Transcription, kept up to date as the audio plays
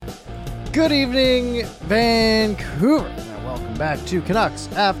Good evening, Vancouver, and welcome back to Canucks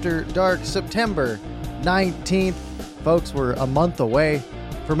After Dark, September 19th. Folks, we're a month away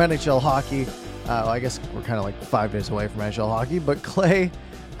from NHL hockey. I guess we're kind of like 5 days away from NHL hockey, but Clay,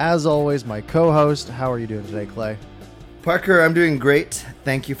 as always, my co-host. How are you doing today, Clay? Parker, I'm doing great.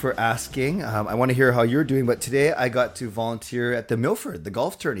 Thank you for asking. I want to hear how you're doing, but today I got to volunteer at the Milford, the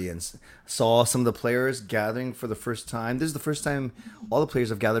golf tourney, and saw some of the players gathering for the first time. This is the first time all the players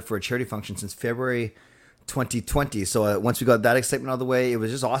have gathered for a charity function since February 2020. So once we got that excitement out of the way, it was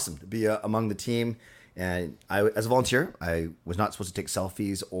just awesome to be among the team. And I, as a volunteer, I was not supposed to take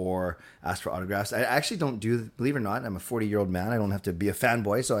selfies or ask for autographs. I actually don't do, believe it or not, I'm a 40-year-old man. I don't have to be a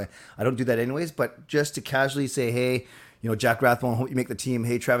fanboy, so I don't do that anyways. But just to casually say, hey, you know, Jack Rathbone, hope you make the team.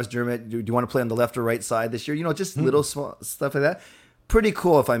 Hey, Travis Dermott, do you want to play on the left or right side this year? You know, just little small stuff like that. Pretty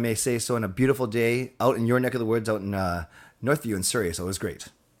cool, if I may say so, on a beautiful day out in your neck of the woods, out in Northview in Surrey. So it was great.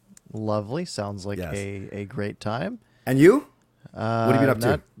 Lovely. Sounds like Yes. a great time. And you? What have you been up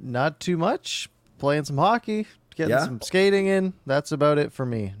to? Not too much. Playing some hockey, getting some skating in. That's about it for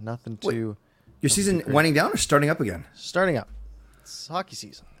me. Nothing too. Your season winding down or starting up again? Starting up. It's hockey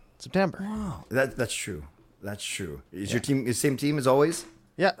season. September. Wow, that's true. That's true. Is your team the same team as always?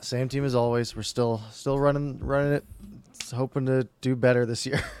 Yeah, same team as always. We're still running it. Hoping to do better this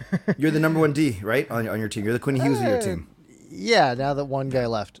year. You're the number one D, right, on your team. You're the Quinn Hughes of your team. Yeah, now that one guy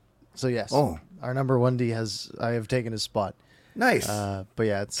left. So yes. Oh. Our number one D I have taken his spot. Nice. But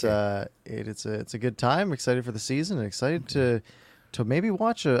yeah, it's a good time. Excited for the season and excited to maybe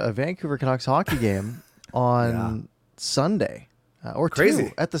watch a Vancouver Canucks hockey game on Sunday or Crazy.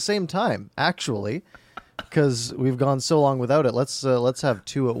 two at the same time, actually, because we've gone so long without it. Let's have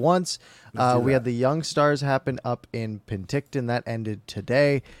two at once. We had the Young Stars happen up in Penticton. That ended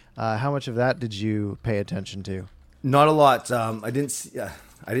today. How much of that did you pay attention to? Not a lot. I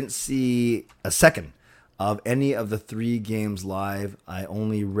didn't see a second of any of the 3 games live. I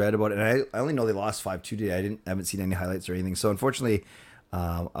only read about it, and I only know they lost 5-2 today. I haven't seen any highlights or anything. So unfortunately,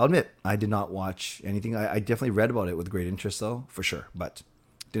 I'll admit I did not watch anything. I definitely read about it with great interest, though, for sure, but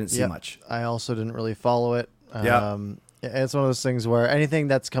didn't see much. I also didn't really follow it. Yeah. It's one of those things where anything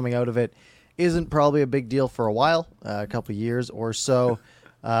that's coming out of it isn't probably a big deal for a while, a couple of years or so.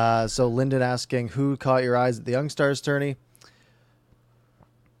 So Lyndon asking, who caught your eyes at the Young Stars tourney?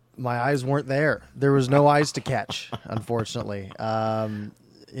 My eyes weren't there. There was no eyes to catch, unfortunately.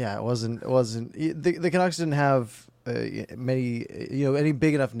 It wasn't. The Canucks didn't have any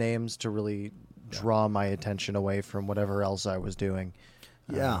big enough names to really draw my attention away from whatever else I was doing.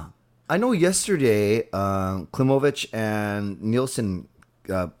 Yeah. I know yesterday, Klimovich and Nielsen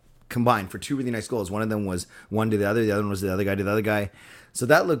combined for 2 really nice goals. One of them was one to the other one was the other guy to the other guy. So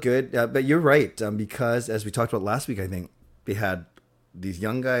that looked good. But you're right, because as we talked about last week, I think they had these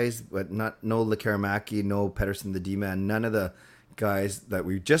young guys, but no Lekaramaki, no Pettersson, the D-man, none of the guys that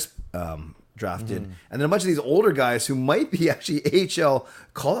we just drafted. And then a bunch of these older guys who might be actually AHL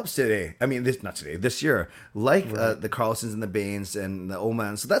call-ups today. I mean, this year, like the Carlsons and the Bains and the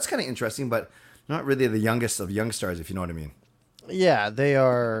Omans. So that's kind of interesting, but not really the youngest of young stars, if you know what I mean. Yeah, they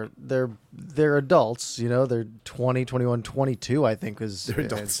are. They're adults. You know, they're 20, 21, 22. I think is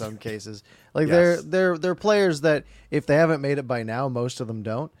in some cases. Like Yes. they're players that if they haven't made it by now, most of them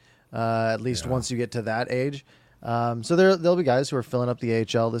don't. At least once you get to that age. So there'll be guys who are filling up the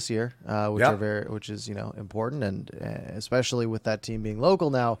AHL this year, which is important, and especially with that team being local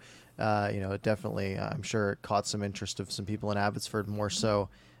now, it definitely I'm sure it caught some interest of some people in Abbotsford more so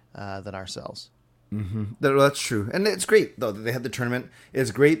than ourselves. Mm-hmm. That's true. And it's great, though, that they had the tournament.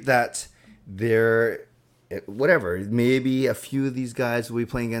 It's great that they're, maybe a few of these guys will be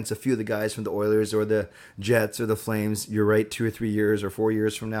playing against a few of the guys from the Oilers or the Jets or the Flames. You're right, 2 or 3 years or 4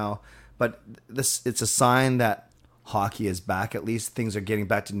 years from now. But it's a sign that hockey is back. At least things are getting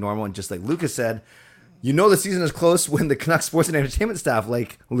back to normal. And just like Lucas said, the season is close when the Canucks sports and entertainment staff,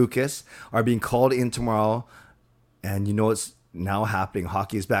 like Lucas, are being called in tomorrow. And it's now happening.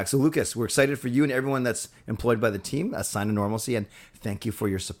 Hockey is back. So, Lucas, we're excited for you and everyone that's employed by the team. A sign of normalcy. And thank you for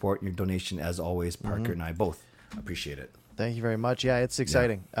your support and your donation, as always. Parker and I both appreciate it. Thank you very much. Yeah, it's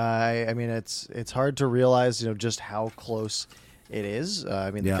exciting. I mean, it's hard to realize, just how close it is.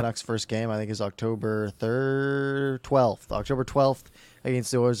 The Canucks' first game, I think, is October 12th. October 12th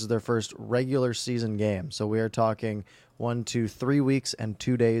against the Oilers is their first regular season game. So we are talking 3 weeks and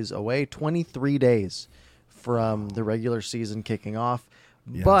 2 days away, 23 days from the regular season kicking off.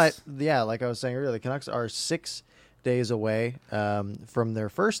 Yes. But yeah, like I was saying earlier, the Canucks are 6 days away from their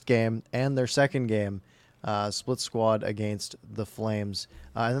first game and their second game, split squad against the Flames.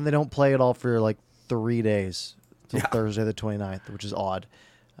 And then they don't play at all for like 3 days till Thursday the 29th, which is odd.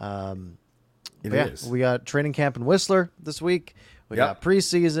 We got training camp in Whistler this week. We got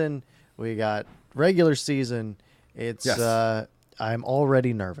preseason. We got regular season. It's I'm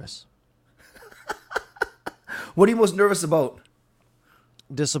already nervous. What are you most nervous about?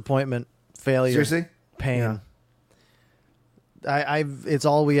 Disappointment, failure, seriously, pain. Yeah. It's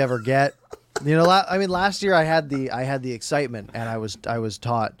all we ever get. Last year I had the excitement, and I was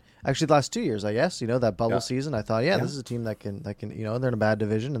taught. Actually, the last 2 years, I guess, that bubble season, I thought, this is a team that can, they're in a bad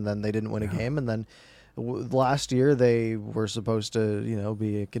division, and then they didn't win a game, and then last year they were supposed to,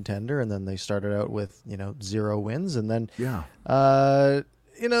 be a contender, and then they started out with, 0 wins, and then, then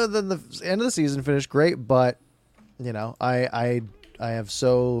the end of the season finished great, but, I'm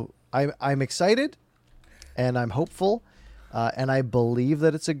excited, and I'm hopeful, and I believe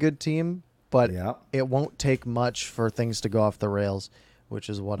that it's a good team, but it won't take much for things to go off the rails, which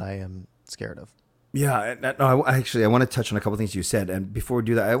is what I am scared of. Yeah, no, I want to touch on a couple of things you said. And before we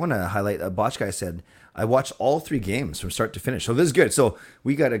do that, I want to highlight Botch Guy said, I watched all 3 games from start to finish. So this is good. So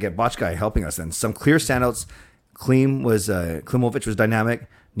we got to get Botch Guy helping us then. Some clear standouts. Klimovic was dynamic,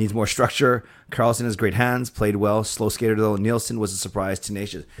 needs more structure. Carlson has great hands, played well, slow skater though. Nielsen was a surprise,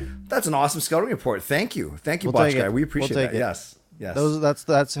 tenacious. That's an awesome scouting report. Thank you. Thank you, Botch Guy. We appreciate that. Yes. Yes.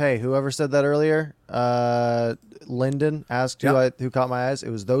 That's hey, whoever said that earlier, Lyndon asked who caught my eyes. It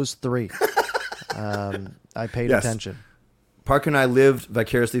was those 3. I paid attention. Parker and I lived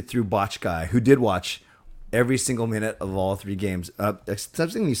vicariously through Botch Guy, who did watch every single minute of all 3 games.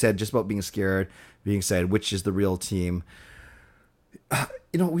 Something you said just about being scared, being excited, which is the real team.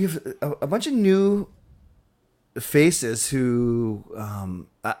 We have a bunch of new faces who, and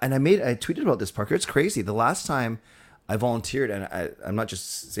I tweeted about this, Parker. It's crazy. The last time I volunteered, and I'm not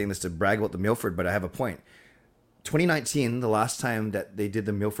just saying this to brag about the Milford, but I have a point. 2019, the last time that they did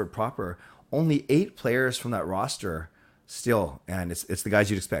the Milford proper, only 8 players from that roster still, and it's the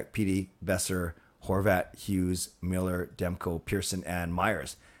guys you'd expect: Petey, Besser, Horvat, Hughes, Miller, Demko, Pearson, and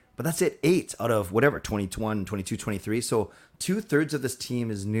Myers. But that's it, 8 out of whatever, 21, 22, 23. So 2/3 of this team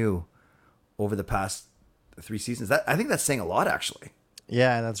is new over the past 3 seasons. I think that's saying a lot, actually.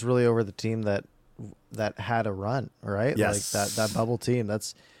 Yeah, and that's really over the team that had a run, right? Yes. Like that bubble team.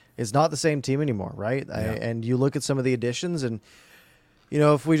 It's not the same team anymore, right? Yeah. And you look at some of the additions, and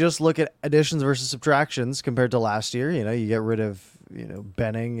if we just look at additions versus subtractions compared to last year, you get rid of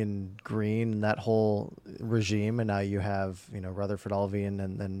Benning and Green and that whole regime, and now you have Rutherford, Alvian,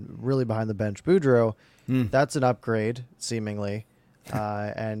 and then really behind the bench Boudreau. That's an upgrade seemingly,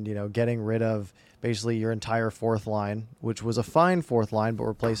 and getting rid of basically your entire 4th line, which was a fine 4th line, but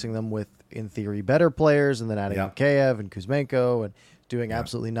replacing them with, in theory, better players, and then adding Mikheyev and Kuzmenko and doing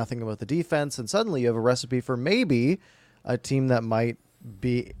absolutely nothing about the defense, and suddenly you have a recipe for maybe a team that might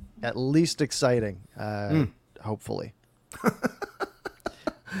be at least exciting, hopefully.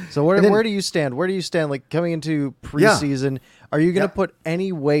 So where do you stand? Where do you stand, like, coming into preseason? Are you going to put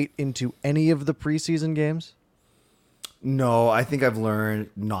any weight into any of the preseason games? No, I think I've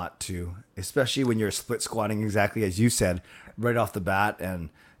learned not to, especially when you're split squatting exactly as you said right off the bat, and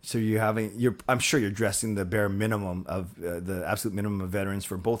so I'm sure you're dressing the bare minimum of the absolute minimum of veterans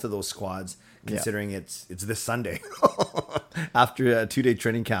for both of those squads, considering it's this Sunday after a 2-day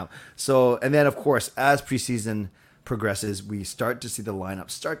training camp. So, and then of course, as preseason progresses, we start to see the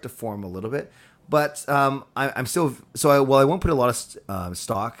lineup start to form a little bit. But I'm still I won't put a lot of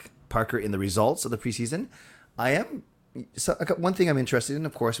stock, Parker, in the results of the preseason. One thing I'm interested in,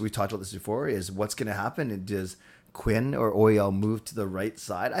 of course, we talked about this before, is what's going to happen. And does Quinn or Oyel move to the right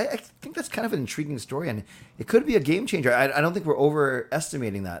side? I think that's kind of an intriguing story, and it could be a game changer. I don't think we're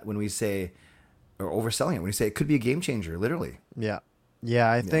overestimating that when we say, or overselling it when we say it could be a game changer, literally. Yeah.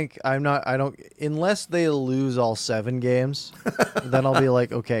 I think I don't, unless they lose all 7 games, then I'll be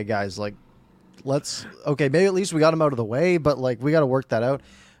like, okay, guys, like, maybe at least we got them out of the way, but like, we got to work that out.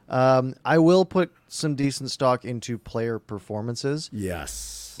 I will put some decent stock into player performances.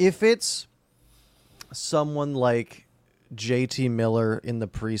 Yes. If it's someone like JT Miller in the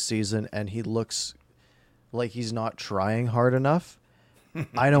preseason and he looks like he's not trying hard enough,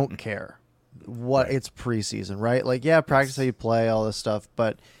 I don't care. It's preseason, right? Like, practice how you play, all this stuff,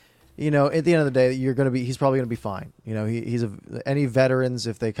 but at the end of the day, he's probably gonna be fine. Any veterans,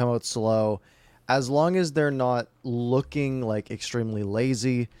 if they come out slow, as long as they're not looking like extremely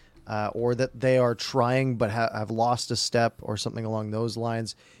lazy, or that they are trying but have lost a step or something along those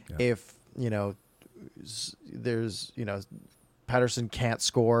lines. If there's Patterson can't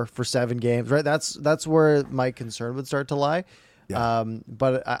score for 7 games, right? That's where my concern would start to lie.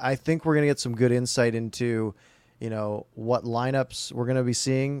 But I think we're going to get some good insight into, what lineups we're going to be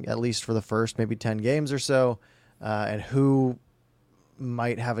seeing, at least for the first maybe 10 games or so, and who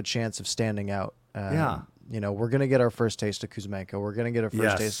might have a chance of standing out. Yeah. We're going to get our first taste of Kuzmenko. We're going to get our first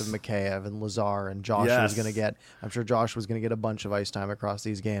Yes. taste of Mikheyev and Lazar, and Josh Yes. was going to get. I'm sure Josh was going to get a bunch of ice time across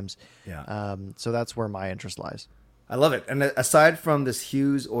these games. Yeah. So that's where my interest lies. I love it. And aside from this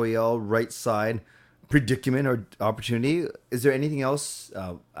Hughes OEL right side predicament or opportunity, is there anything else?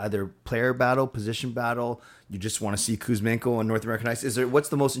 Either player battle, position battle? You just want to see Kuzmenko on North American ice? What's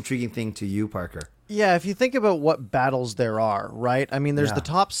the most intriguing thing to you, Parker? Yeah, if you think about what battles there are, right? I mean, there's the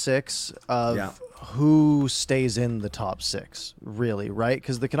top six of who stays in the top six, really, right?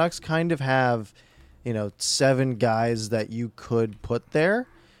 Because the Canucks kind of have, 7 guys that you could put there.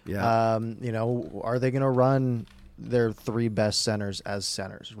 Yeah. Are they going to run their 3 best centers as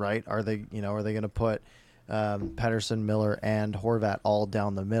centers, right? Are they going to put Pettersson, Miller, and Horvat all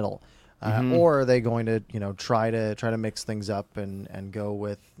down the middle? Or are they going to, try to mix things up and go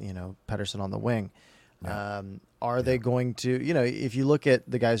with, Pettersson on the wing? Yeah. Are they going to, if you look at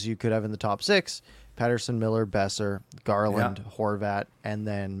the guys you could have in the top 6, Pettersson, Miller, Besser, Garland, Horvat, and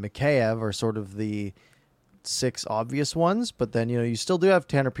then Mikheyev are sort of the 6 obvious ones. But then, you still do have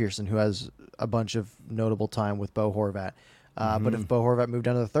Tanner Pearson, who has a bunch of notable time with Bo Horvat. But if Bo Horvat moved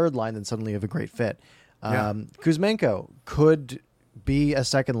down to the third line, then suddenly you have a great fit. Kuzmenko could be a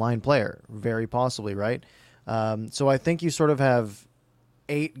second line player, very possibly, right? So I think you sort of have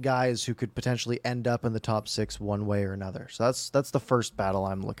 8 guys who could potentially end up in the top 6 one way or another. So that's the first battle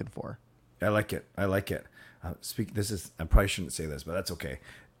I'm looking for. I like it. I probably shouldn't say this, but that's okay.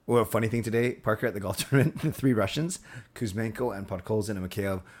 Well, a funny thing today, Parker, at the golf tournament, the 3 Russians, Kuzmenko and Podkolzin and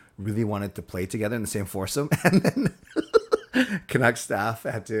Mikheyev, really wanted to play together in the same foursome, and then Canucks staff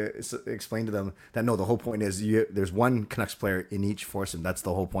had to explain to them that no, the whole point is there's one Canucks player in each foursome. That's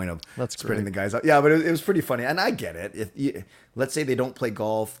the whole point of spreading the guys out. Yeah, but it was pretty funny, and I get it. Let's say they don't play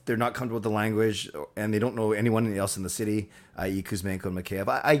golf, they're not comfortable with the language, and they don't know anyone else in the city, i.e. Kuzmenko and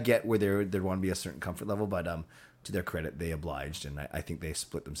Mikheyev. I get where there want to be a certain comfort level, but to their credit, they obliged, and I think they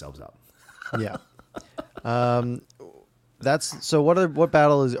split themselves up. Yeah. That's so. What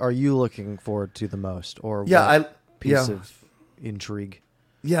battle are you looking forward to the most, or piece of intrigue?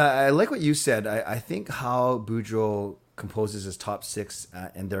 Yeah, I like what you said. I think how Boudreau composes his top 6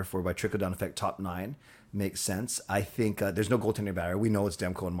 and therefore by trickle down effect top 9 makes sense. I think there's no goaltending barrier. We know it's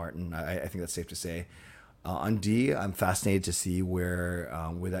Demko and Martin. I think that's safe to say. On D, I'm fascinated to see where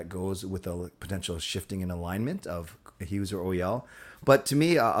that goes with the potential shifting in alignment of Hughes or OEL. But to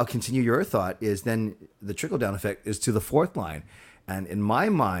me, I'll continue your thought, is then the trickle-down effect is to the fourth line. And in my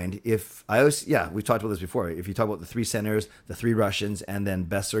mind, we've talked about this before. If you talk about the 3 centers, the 3 Russians, and then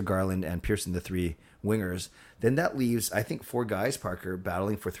Besser, Garland, and Pearson, the 3 wingers, then that leaves, I think, 4 guys, Parker,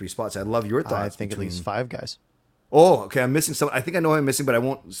 battling for 3 spots. I'd love your thoughts. I think at least 5 guys. Oh, okay. I'm missing some. I think I know who I'm missing, but I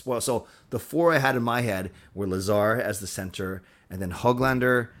won't spoil. So the 4 I had in my head were Lazar as the center, and then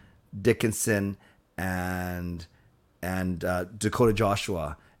Höglander, Dickinson, and Dakota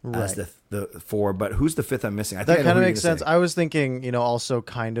Joshua as the 4. But who's the 5th I'm missing? I think that kind of makes sense. I was thinking, also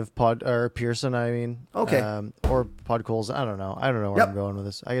kind of Pearson. I mean, okay, or Podkolzin. I don't know where I'm going with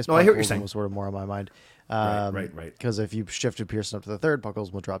this. I guess I hear what you're saying. Was sort of more on my mind. Right. Because if you shifted Pearson up to the 3rd,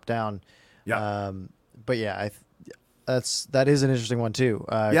 Podkolzin will drop down. Yeah. But yeah, that is an interesting one too.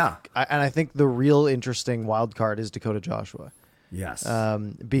 And I think the real interesting wild card is Dakota Joshua. Yes.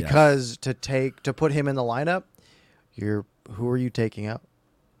 Because to put him in the lineup, who are you taking out?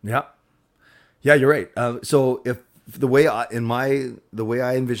 Yeah. Yeah, you're right. So if the way I envision the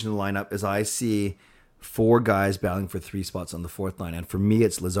lineup is I see 4 guys battling for 3 spots on the 4th line, and for me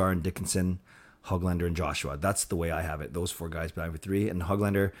it's Lazar and Dickinson, Höglander and Joshua. That's the way I have it. Those 4 guys battling for 3, and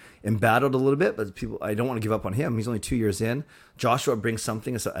Höglander embattled a little bit, but I don't want to give up on him. He's only 2 years in. Joshua brings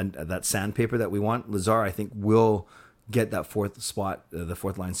something, that sandpaper that we want. Lazar, I think, will get that 4th spot, the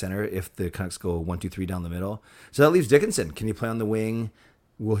 4th line center, if the Canucks go 1, 2, 3 down the middle. So that leaves Dickinson. Can he play on the wing?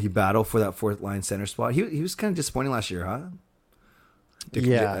 Will he battle for that 4th line center spot? He was kind of disappointing last year, huh?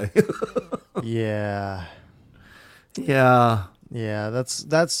 Yeah. Yeah. Yeah. Yeah,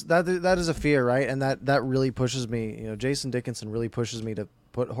 that is a fear, right? And that really pushes me. Jason Dickinson really pushes me to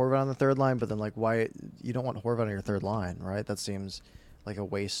put Horvat on the 3rd line, but then why you don't want Horvat on your 3rd line, right? That seems like a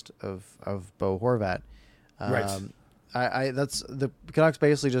waste of Bo Horvat. Right. That's the Canucks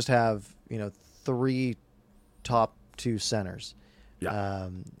basically just have 3 top 2 centers. Yeah.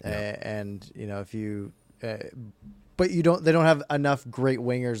 And if you, but they don't have enough great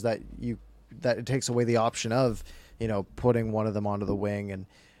wingers that it takes away the option of putting one of them onto the wing and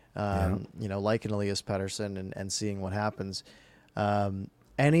like an Elias Pettersson and seeing what happens.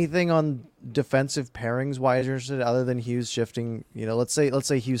 Anything on defensive pairings wise you're interested, other than Hughes shifting? Let's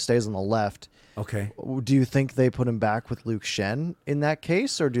say Hughes stays on the left. Okay. Do you think they put him back with Luke Shen in that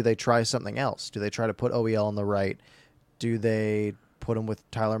case, or do they try something else? Do they try to put OEL on the right? Do they put him with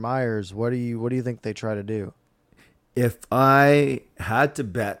Tyler Myers? What do you think they try to do? If I had to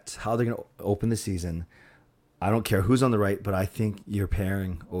bet how they're going to open the season, I don't care who's on the right, but I think you're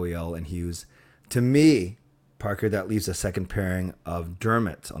pairing OEL and Hughes. To me, Parker, that leaves a second pairing of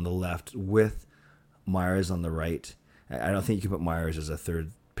Dermott on the left with Myers on the right. I don't think you can put Myers as a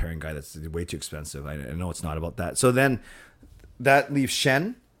third pairing guy. That's way too expensive. I know it's not about that. So then that leaves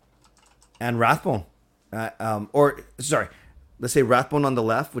Shen and Rathbone. Let's say Rathbone on the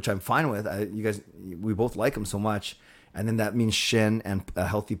left, which I'm fine with. We both like him so much. And then that means Shen and a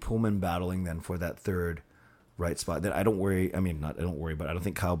healthy Pullman battling then for that third right spot. Then I don't worry. I don't worry, but I don't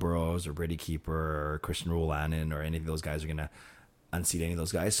think Kyle Burrows or Brady Keeper or Christian Rolanen or any of those guys are going to unseat any of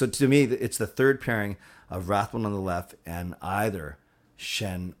those guys. So to me, it's the third pairing of Rathbone on the left and either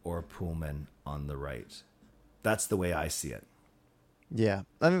Shen or Pullman on the right. That's the way I see it. Yeah,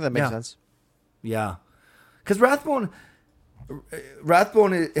 I think that makes sense. Yeah. Because Rathbone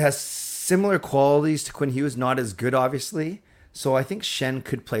has similar qualities to Quinn Hughes, not as good, obviously. So I think Shen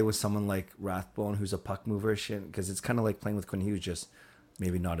could play with someone like Rathbone, who's a puck mover, because it's kind of like playing with Quinn Hughes, just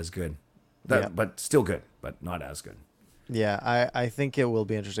maybe not as good. But still good, but not as good. Yeah, I think it will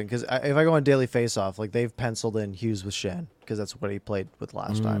be interesting because if I go on Daily Faceoff, like they've penciled in Hughes with Shen because that's what he played with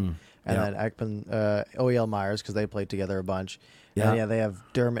last time, and then Ekman, OEL Myers because they played together a bunch. Yeah, and they have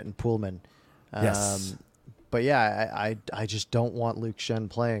Dermott and Pullman. Yes, but yeah, I just don't want Luke Shen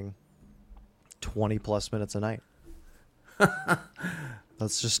playing 20 plus minutes a night. That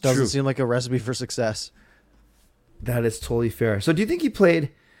just doesn't seem like a recipe for success. That is totally fair. So do you think he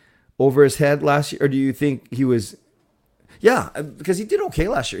played over his head last year, or do you think he was? Yeah, because he did okay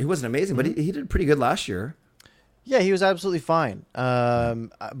last year. He wasn't amazing, but he did pretty good last year. Yeah, he was absolutely fine.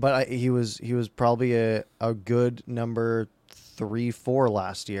 But he was probably a good number 3-4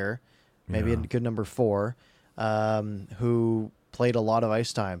 last year, maybe a good number 4, who played a lot of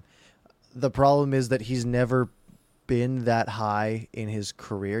ice time. The problem is that he's never been that high in his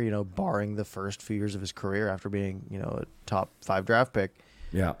career, barring the first few years of his career after being, a top 5 draft pick.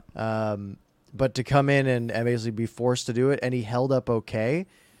 Yeah. But to come in and basically be forced to do it, and he held up okay.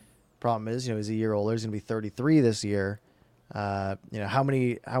 Problem is, he's a year older. He's going to be 33 this year. How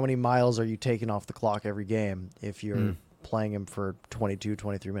many miles are you taking off the clock every game if you're playing him for 22,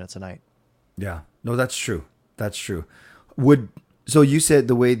 23 minutes a night? Yeah. No, that's true. That's true. So you said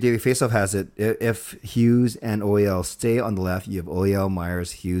the way Daily Faceoff has it, if Hughes and OEL stay on the left, you have OEL,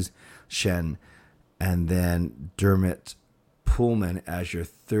 Myers, Hughes, Shen, and then Dermott, Pullman as your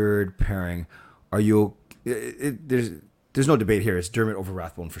third pairing. Are you? There's no debate here. It's Dermott over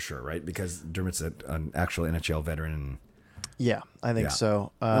Rathbone for sure, right? Because Dermott's an actual NHL veteran. Yeah, I think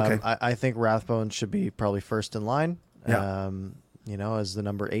so. Okay. I think Rathbone should be probably first in line. Yeah. As the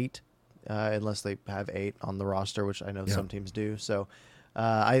number 8, unless they have 8 on the roster, which I know some teams do. So,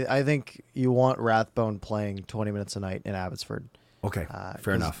 I think you want Rathbone playing 20 minutes a night in Abbotsford. Okay,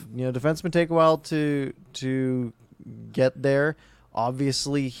 fair enough. Defensemen take a while to get there.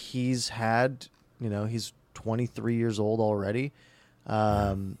 Obviously, he's had, he's 23 years old already,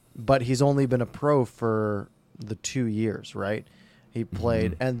 but he's only been a pro for the 2 years, right? He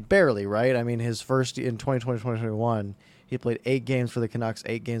played, and barely, right? I mean, his first in 2020-2021, he played 8 games for the Canucks,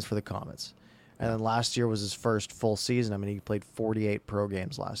 8 games for the Comets. And then last year was his first full season. I mean, he played 48 pro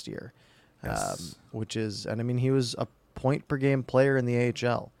games last year, he was a point per game player in the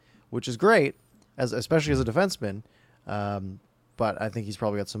AHL, which is great, especially as a defenseman. But I think he's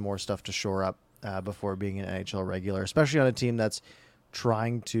probably got some more stuff to shore up before being an NHL regular, especially on a team that's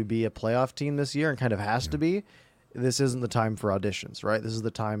trying to be a playoff team this year and kind of has to be. This isn't the time for auditions, right? This is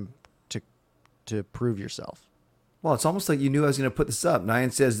the time to prove yourself. Well, it's almost like you knew I was going to put this up.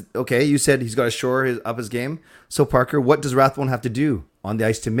 Nyan says, okay, you said he's got to shore up his game. So, Parker, what does Rathbone have to do on the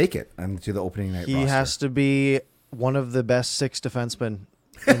ice to make it to the opening night roster? He has to be one of the best 6 defensemen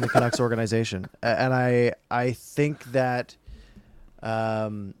in the Canucks organization. And I think that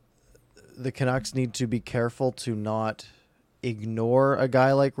the Canucks need to be careful to not ignore a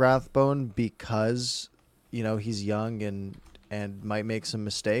guy like Rathbone because, he's young and might make some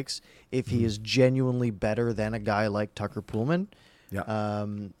mistakes. If he is genuinely better than a guy like Tucker Pullman,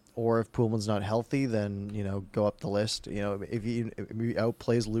 or if Pullman's not healthy, then, go up the list. If he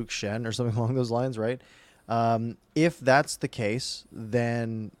outplays Luke Shen or something along those lines, right? If that's the case,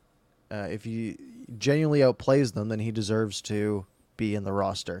 then if he genuinely outplays them, then he deserves to be in the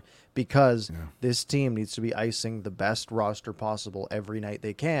roster because this team needs to be icing the best roster possible every night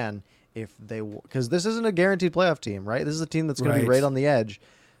they can. Because this isn't a guaranteed playoff team, right? This is a team that's going to be right on the edge.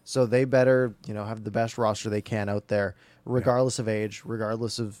 So they better, have the best roster they can out there, regardless of age,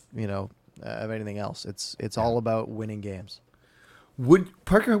 regardless of, of anything else. It's all about winning games.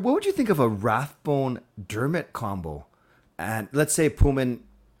 Parker, what would you think of a Rathbone Dermott combo? And let's say Pullman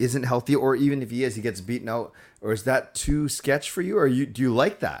isn't healthy, or even if he is, he gets beaten out. Or is that too sketch for you? Or do you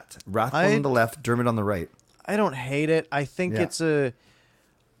like that? Rathbone on the left, Dermott on the right. I don't hate it. I think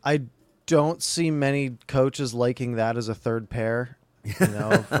I don't see many coaches liking that as a third pair.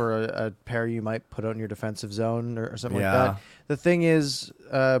 For a pair you might put out in your defensive zone or something like that. The thing is,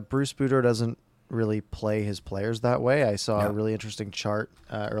 Bruce Boudreau doesn't really play his players that way. I saw a really interesting chart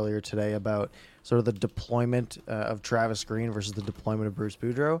earlier today about sort of the deployment of Travis Green versus the deployment of Bruce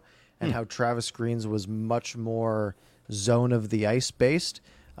Boudreau, and how Travis Green's was much more zone of the ice based.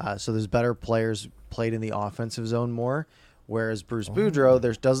 So there's better players played in the offensive zone more. Whereas Bruce Boudreau,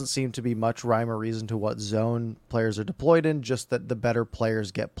 there doesn't seem to be much rhyme or reason to what zone players are deployed in, just that the better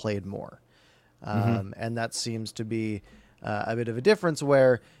players get played more. And that seems to be a bit of a difference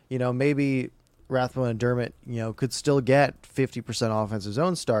where, maybe Rathbone and Dermott, could still get 50% offensive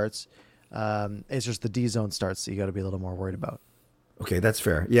zone starts. It's just the D zone starts that you got to be a little more worried about. Okay, that's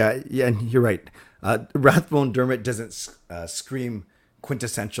fair. Yeah, and you're right. Rathbone Dermott doesn't scream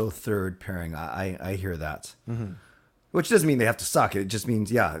quintessential third pairing. I hear that. Which doesn't mean they have to suck. It just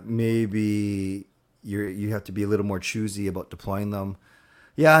means, maybe you have to be a little more choosy about deploying them.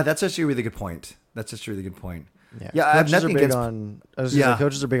 Yeah, that's actually a really good point. Coaches are big on.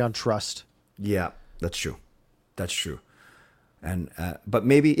 Coaches are big on trust. Yeah, that's true. And but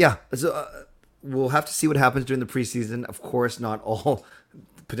maybe So, we'll have to see what happens during the preseason. Of course, not all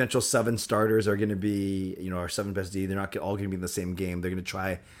potential 7 starters are going to be our 7 best D. They're not all going to be in the same game. They're going to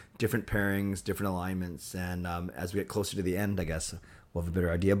try different pairings, different alignments, and as we get closer to the end, I guess we'll have a better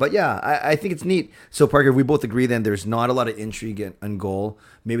idea. But I think it's neat. So Parker, we both agree then there's not a lot of intrigue in goal.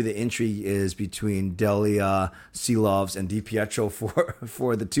 Maybe the intrigue is between Delia, Seelovs, and DiPietro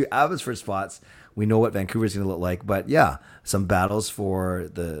for the 2 Abbotsford spots. We know what Vancouver's going to look like, but some battles for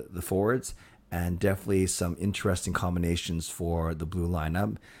the forwards, and definitely some interesting combinations for the blue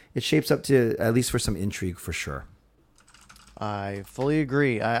line. It shapes up to, at least for some intrigue for sure. I fully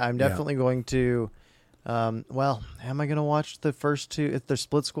agree. I'm definitely going to. Am I going to watch the first 2? If they're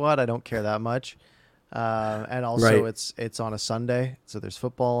split squad, I don't care that much. And also, it's on a Sunday, so there's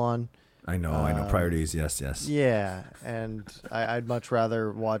football on. I know. Priorities, yes. Yeah, and I'd much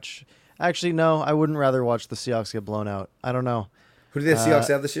rather watch. Actually, no, I wouldn't rather watch the Seahawks get blown out. I don't know. Who did the Seahawks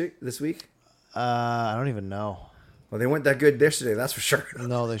have this week? I don't even know. Well, they weren't that good yesterday, that's for sure.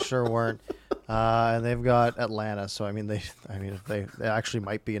 No, they sure weren't. And they've got Atlanta, so they actually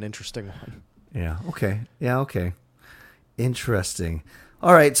might be an interesting one. Yeah. Okay. Interesting.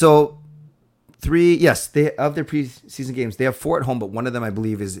 All right. So 3, they of their preseason games, they have 4 at home, but one of them I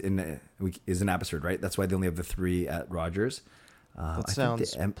believe is in Abbotsford, right? That's why they only have the 3 at Rogers. That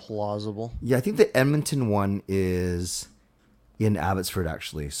sounds plausible. Yeah, I think the Edmonton one is in Abbotsford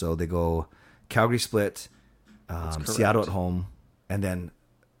actually. So they go Calgary split, Seattle at home, and then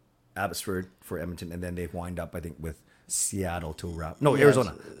Abbotsford for Edmonton, and then they wind up, I think, with Seattle to wrap. No,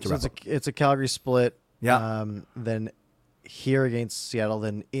 Arizona to wrap. It's a Calgary split. Yeah. Then here against Seattle,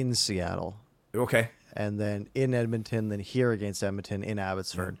 then in Seattle. Okay. And then in Edmonton, then here against Edmonton, in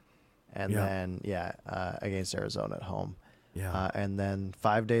Abbotsford, and then against Arizona at home. Yeah. And then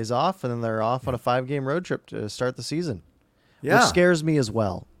 5 days off, and then they're off on a 5-game road trip to start the season. Yeah. Which scares me as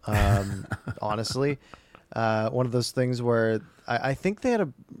well. Honestly, one of those things where I think they had a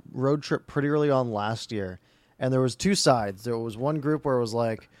road trip pretty early on last year, and there was 2 sides. There was one group where it was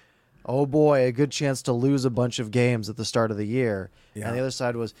like, oh boy, a good chance to lose a bunch of games at the start of the year. Yeah. And the other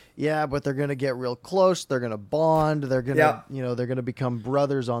side was, but they're going to get real close. They're going to bond. They're going to, they're going to become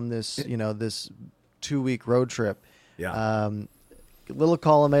brothers on this, this 2-week road trip. Yeah. Little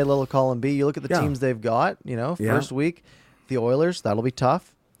column A, little column B. You look at the teams they've got, first week, the Oilers, that'll be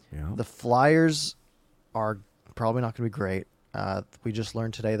tough. Yeah. The Flyers are probably not going to be great. We just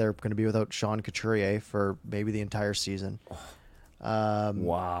learned today they're going to be without Sean Couturier for maybe the entire season.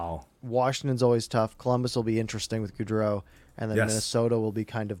 Wow. Washington's always tough. Columbus will be interesting with Gaudreau. And then Minnesota will be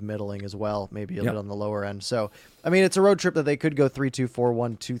kind of middling as well, maybe a bit on the lower end. So, it's a road trip that they could go 3-2,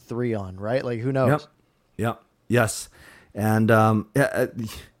 4-1, 2-3 on, right? Like, who knows? Yep. Yes. And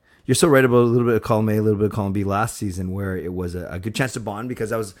you're so right about a little bit of column A, a little bit of column B last season, where it was a good chance to bond because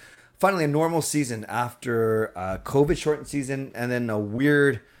that was finally a normal season after a COVID-shortened season and then a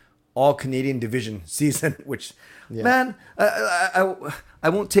weird all-Canadian division season, which, man, I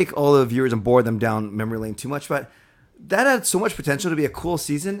won't take all the viewers and bore them down memory lane too much, but that had so much potential to be a cool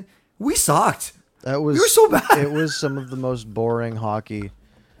season. We sucked. We were so bad. It was some of the most boring hockey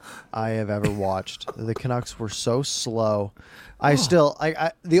I have ever watched. The Canucks were so slow.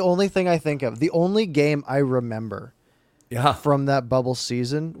 The only thing I think of, the only game I remember from that bubble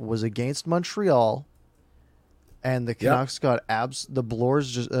season was against Montreal, and the Canucks got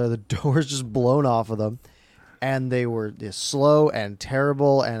the doors just blown off of them, and they were just slow and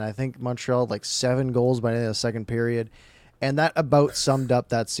terrible. And I think Montreal had like 7 goals by the end of the second period, and that about summed up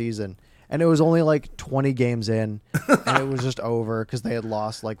that season. And it was only like 20 games in, and it was just over because they had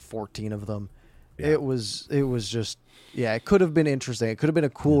lost like 14 of them. Yeah. It was just, it could have been interesting. It could have been a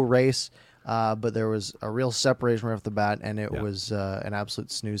cool race, but there was a real separation right off the bat, and it was an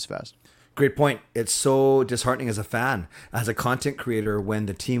absolute snooze fest. Great point. It's so disheartening as a fan, as a content creator, when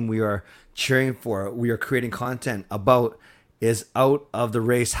the team we are cheering for, we are creating content about, is out of the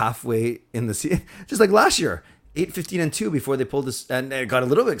race halfway in the season. Just like last year. 8-15-2 before they pulled this, and it got a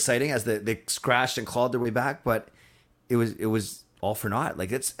little bit exciting as they scratched and clawed their way back, but it was all for naught. Like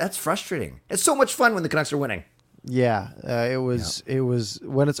that's frustrating. It's so much fun when the Canucks are winning. Yeah, it was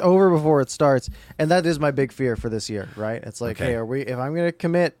when it's over before it starts, and that is my big fear for this year. Right? It's like, hey, if I'm going to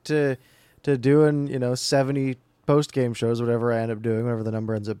commit to doing 70 post game shows, whatever I end up doing, whatever the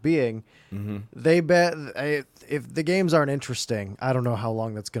number ends up being, they bet if the games aren't interesting, I don't know how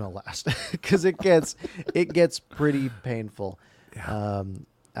long that's going to last because it gets pretty painful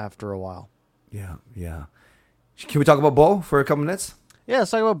after a while. Yeah. Can we talk about Bo for a couple minutes? Yeah,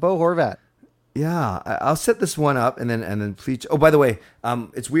 let's talk about Bo Horvat. Yeah, I'll set this one up and then please. Oh, by the way,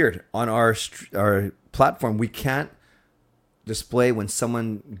 it's weird on our platform we can't display when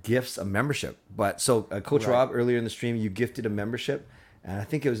someone gifts a membership. But so Coach Rob, earlier in the stream, you gifted a membership, and I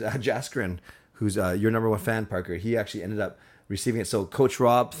think it was Jaskrin, who's your number one fan, Parker. He actually ended up receiving it. So Coach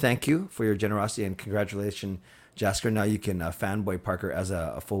Rob, thank you for your generosity and congratulations, Jaskrin. Now you can fanboy Parker as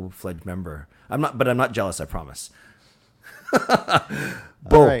a full-fledged member. I'm not jealous, I promise.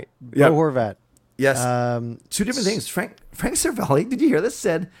 All right, Bo Horvat. Yes. 2 different things. Frank Cervelli, did you hear this?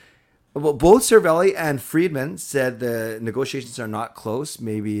 Said, well, both Cervelli and Friedman said the negotiations are not close,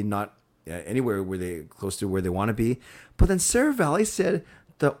 maybe not anywhere where they close to where they want to be. But then Cervelli said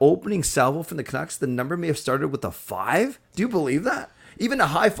the opening salvo from the Canucks, the number may have started with a 5. Do you believe that? Even a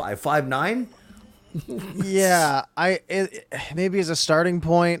high 5, 5'9"? Yeah, maybe as a starting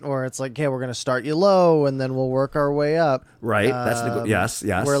point, or it's like, okay, we're going to start you low and then we'll work our way up. Right. That's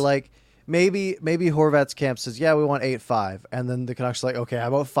yes. We're like, maybe Horvat's camp says, yeah, we want 8'5", and then the Canucks are like, okay, how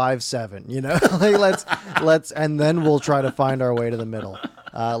about 5'7"? Like let's, and then we'll try to find our way to the middle,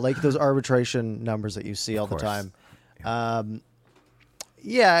 like those arbitration numbers that you see all the time.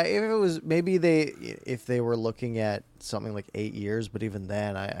 Yeah, if it was if they were looking at something like 8 years, but even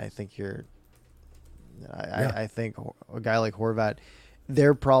then, I think I think a guy like Horvat,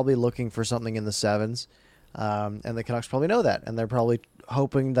 they're probably looking for something in the 7s. And the Canucks probably know that, and they're probably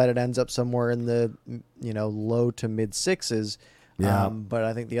hoping that it ends up somewhere in the low to mid 6s. Yeah. But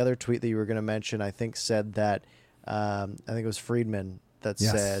I think the other tweet that you were going to mention, I think said that I think it was Friedman that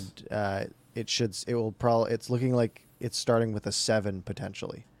said it's looking like it's starting with a 7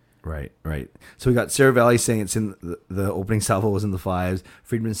 potentially. Right. So we got Cervelli saying it's in the opening salvo was in the 5s.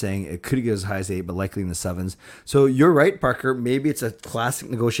 Friedman saying it could get as high as 8, but likely in the 7s. So you're right, Parker. Maybe it's a classic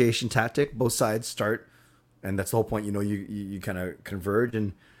negotiation tactic. Both sides start. And that's the whole point, you kind of converge.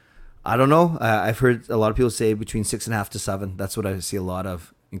 And I don't know. I've heard a lot of people say between 6.5 to 7. That's what I see a lot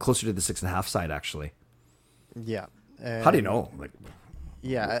of, and closer to the 6.5 side, actually. Yeah. How do you know?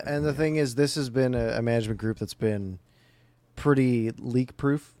 Yeah, and the thing is, this has been a management group that's been pretty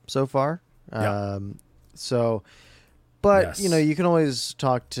leak-proof so far. Yeah. But you can always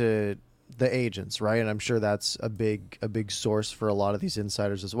talk to the agents, right? And I'm sure that's a big source for a lot of these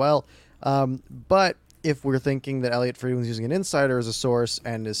insiders as well. But if we're thinking that Elliot Friedman's using an insider as a source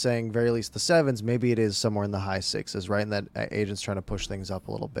and is saying very least the 7s, maybe it is somewhere in the high 6s, right? And that agent's trying to push things up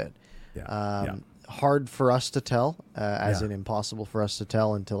a little bit. Hard for us to tell, as in impossible for us to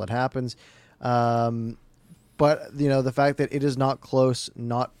tell until it happens. But the fact that it is not close,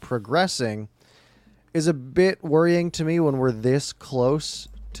 not progressing, is a bit worrying to me when we're this close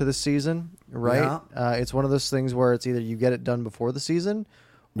to the season, right? Yeah. It's one of those things where it's either you get it done before the season,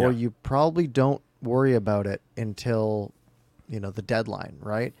 or you probably don't worry about it until the deadline,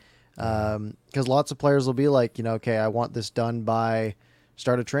 right? Because lots of players will be like, okay, I want this done by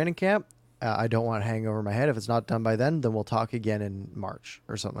start of training camp. I don't want to hang over my head. If it's not done by then we'll talk again in March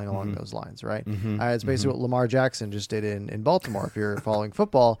or something along those lines, right? It's basically what Lamar Jackson just did in Baltimore. If you're following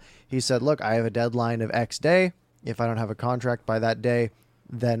football, he said, look, I have a deadline of X day. If I don't have a contract by that day,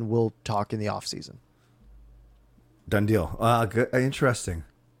 then we'll talk in the offseason. Done deal. Good. Interesting.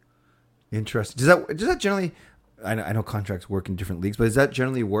 Does that generally I know contracts work in different leagues, but does that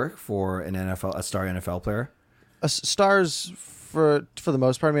generally work for a star NFL player? Stars for the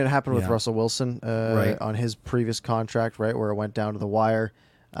most part. I mean, it happened with Russell Wilson Right. on his previous contract, right, where it went down to the wire.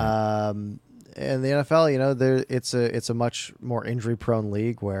 In the NFL, it's a much more injury prone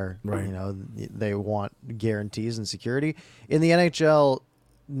league where they want guarantees and security. In the NHL,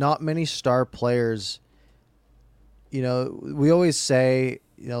 not many star players. We always say,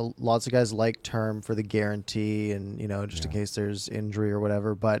 lots of guys like term for the guarantee and, just in case there's injury or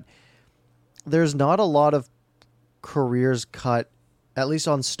whatever, but there's not a lot of careers cut, at least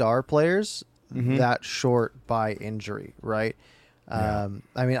on star players, that short by injury, right?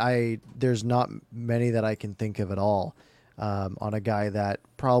 There's not many that I can think of at all on a guy that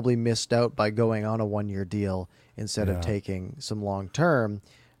probably missed out by going on a 1-year deal instead of taking some long term.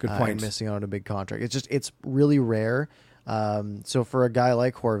 Good point. And missing out on a big contract. It's really rare. So for a guy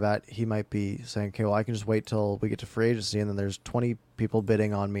like Horvat, he might be saying, okay, well, I can just wait till we get to free agency and then there's 20 people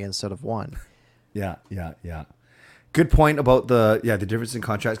bidding on me instead of one. Yeah. Good point about the difference in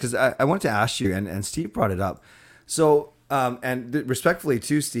contracts, because I wanted to ask you, and Steve brought it up. So, respectfully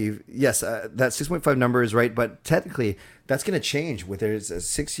too, Steve, yes, that 6.5 number is right, but technically that's going to change. With it's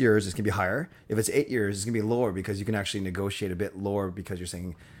 6 years, it's going to be higher. If it's 8 years, it's going to be lower because you can actually negotiate a bit lower because you're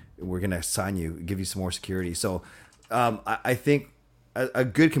saying we're going to sign you, give you some more security. So I think a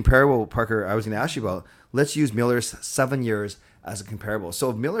good comparable, Parker, I was going to ask you about, let's use Miller's 7 years as a comparable. So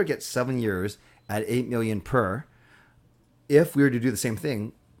if Miller gets 7 years at $8 million per, if we were to do the same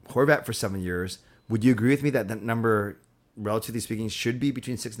thing, Horvat for 7 years, would you agree with me that that number, relatively speaking, should be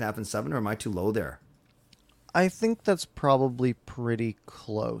between 6.5 and 7, or am I too low there? I think that's probably pretty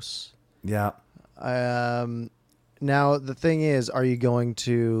close. Yeah. Now the thing is, are you going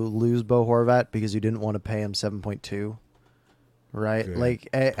to lose Bo Horvat because you didn't want to pay him 7.2? Right? Good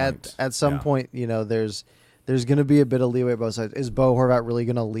like point. at some point, there's going to be a bit of leeway both sides. Is Bo Horvat really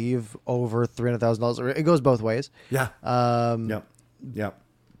going to leave over $300,000? It goes both ways. Yeah. Yep.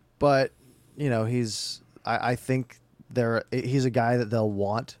 But I think he's a guy that they'll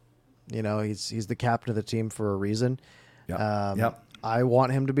want. He's the captain of the team for a reason. Yep. I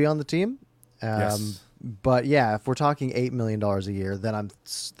want him to be on the team. Yes. But yeah, if we're talking $8 million a year, then I'm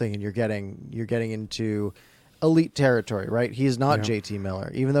thinking you're getting into elite territory, right? He's not JT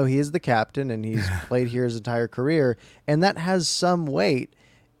Miller, even though he is the captain and he's played here his entire career, and that has some weight.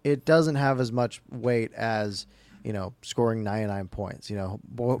 It doesn't have as much weight as scoring 99 points.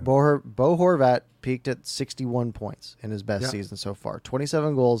 Bo Horvat peaked at 61 points in his best season so far.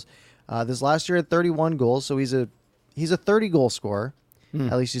 27 goals. This last year had 31 goals, so he's a 30 goal scorer.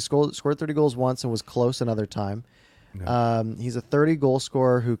 At least he scored 30 goals once and was close another time. He's a 30 goal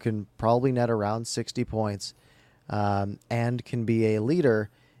scorer who can probably net around 60 points and can be a leader.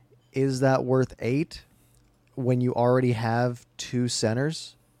 Is that worth 8 when you already have 2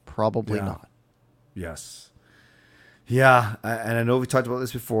 centers? Probably not. Yes. Yeah, and I know we talked about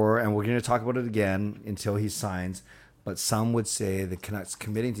this before, and we're going to talk about it again until he signs. But some would say the Canucks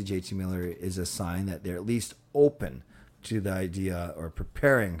committing to JT Miller is a sign that they're at least open to the idea or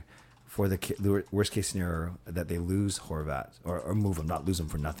preparing for the worst case scenario that they lose Horvat or move him, not lose him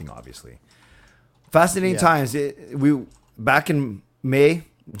for nothing, obviously. Fascinating times. We back in May,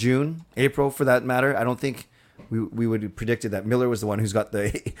 June, April, for that matter. I don't think we would have predicted that Miller was the one who's got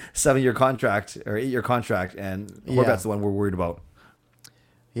the 7-year contract or 8-year contract, and Horvat's the one we're worried about.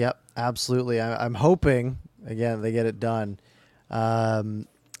 Yep, absolutely. I'm hoping again they get it done.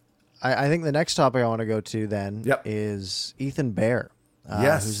 I think the next topic I want to go to then is Ethan Bear,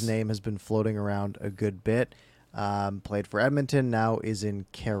 whose name has been floating around a good bit. Played for Edmonton, now is in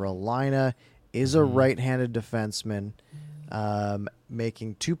Carolina, is a right-handed defenseman,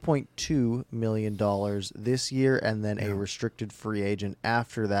 making $2.2 million this year, and then a restricted free agent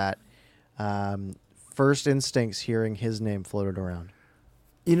after that. First instincts hearing his name floated around.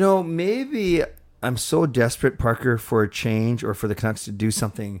 Maybe I'm so desperate, Parker, for a change or for the Canucks to do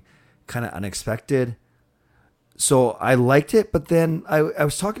something kind of unexpected. So I liked it, but then I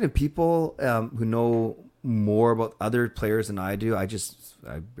was talking to people who know more about other players than I do. I just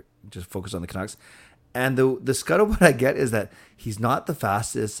focus on the Canucks. And the scuttlebutt I get is that he's not the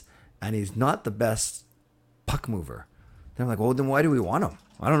fastest and he's not the best puck mover. Then I'm like, well, then why do we want him?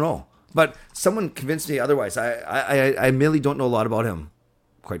 I don't know. But someone convinced me otherwise. I merely don't know a lot about him,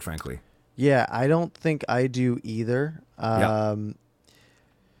 quite frankly. Yeah, I don't think I do either. I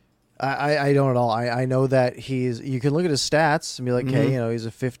don't at all. I know that you can look at his stats and be like, hey, he's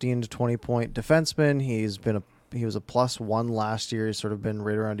a 15 to 20 point defenseman. He was a +1 last year. He's sort of been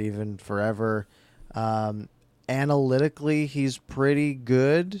right around even forever. Analytically, he's pretty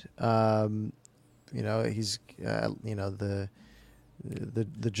good. he's the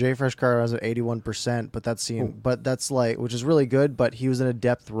JFresh card was at 81%, but that's like, which is really good. But he was in a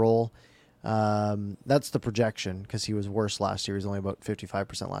depth role. That's the projection because he was worse last year. He was only about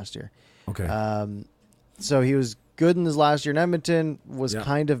 55% last year. Okay. So he was good in his last year in Edmonton, was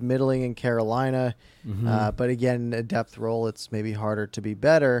kind of middling in Carolina. But again, a depth role, it's maybe harder to be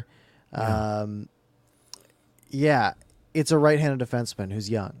better. It's a right-handed defenseman who's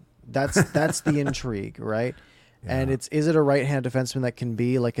young. That's the intrigue, right? Yeah. And is it a right-handed defenseman that can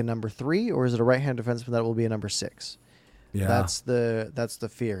be like a number 3, or is it a right-handed defenseman that will be a number 6? Yeah. That's the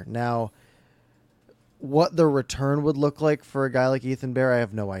fear. Now, what the return would look like for a guy like Ethan Bear, I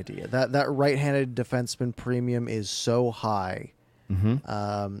have no idea. That right-handed defenseman premium is so high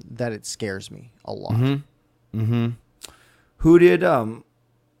that it scares me a lot.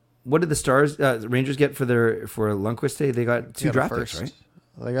 What did the Stars Rangers get for Lundqvist today? They got 2 draft picks, right?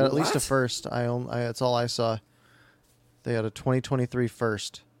 They got at least a first. That's all I saw. They had a 2023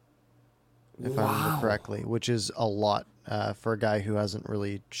 first, if I remember correctly, which is a lot for a guy who hasn't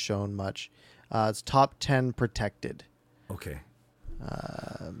really shown much. It's top 10 protected. Okay.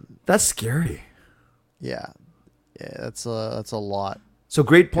 That's scary. Yeah, that's a lot. So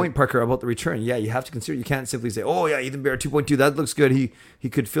great point, Parker, about the return. Yeah, you have to consider. You can't simply say, "Oh yeah, Ethan Bear 2.2, that looks good. He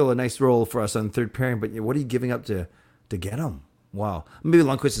could fill a nice role for us on third pairing." But what are you giving up to get him? Wow. Maybe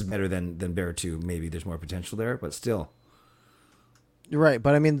Lundqvist is better than Bear 2. Maybe there's more potential there, but still. You're right,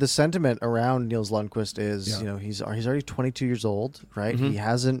 but I mean the sentiment around Nils Lundqvist is, he's already 22 years old, right? He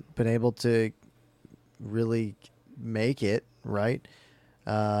hasn't been able to really make it, right?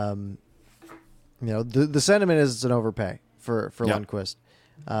 The sentiment is it's an overpay for Lundqvist.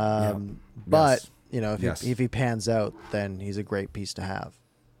 But if he pans out, then he's a great piece to have.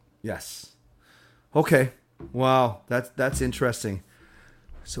 Yes. Okay. Wow, that's interesting.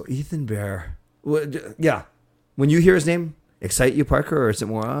 So Ethan Bear, when you hear his name, excite you, Parker, or is it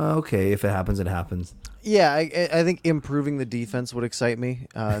more okay? If it happens, it happens. Yeah, I think improving the defense would excite me,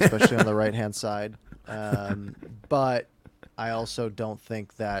 especially on the right hand side. But I also don't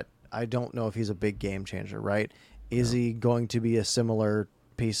think that I don't know if he's a big game changer, right? Is he going to be a similar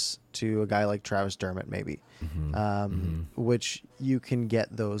piece to a guy like Travis Dermott, maybe, which you can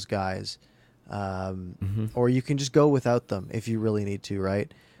get those guys, or you can just go without them if you really need to,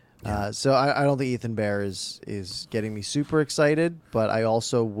 right? Yeah. So I don't think Ethan Bear is getting me super excited, but I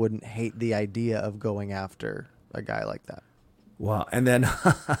also wouldn't hate the idea of going after a guy like that. Wow. And then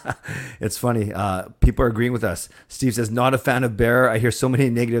it's funny. People are agreeing with us. Steve says, not a fan of Bear. I hear so many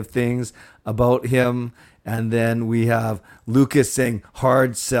negative things about him. And then we have Lucas saying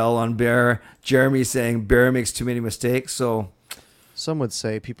hard sell on Bear. Jeremy saying Bear makes too many mistakes. So some would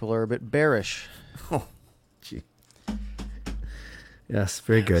say people are a bit bearish. Oh, gee. Yes,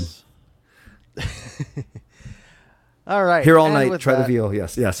 very good. All right. Here all night, try the veal.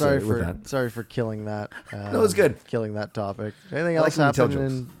 Yes. Sorry for killing that. That was good. Killing that topic. Anything else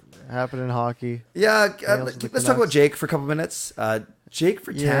happen in hockey? Yeah, let's talk about Jake for a couple minutes. Jake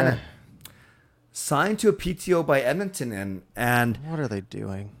Virtanen signed to a PTO by Edmonton, and what are they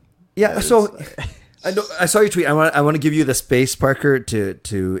doing? Yeah, so I saw your tweet. I want to give you the space, Parker,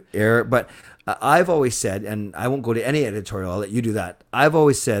 to air, but I've always said, and I won't go to any editorial, I'll let you do that. I've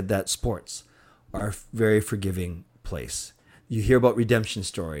always said that sports are a very forgiving place. You hear about redemption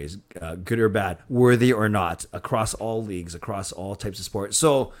stories, good or bad, worthy or not, across all leagues, across all types of sports.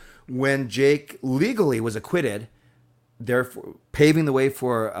 So when Jake legally was acquitted, therefore paving the way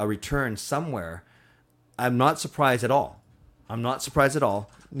for a return somewhere, I'm not surprised at all.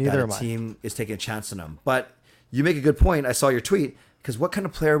 Neither am I. The team is taking a chance on him. But you make a good point. I saw your tweet, because what kind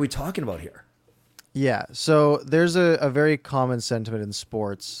of player are we talking about here? Yeah, so there's a very common sentiment in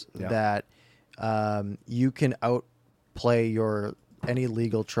sports that you can outplay any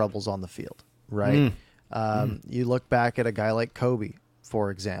legal troubles on the field, right? You look back at a guy like Kobe,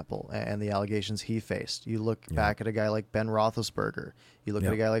 for example, and the allegations he faced. You look back at a guy like Ben Roethlisberger. You look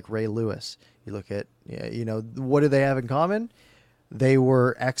at a guy like Ray Lewis. You look at, what do they have in common? They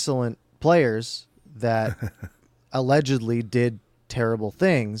were excellent players that allegedly did terrible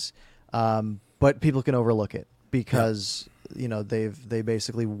things, but people can overlook it because they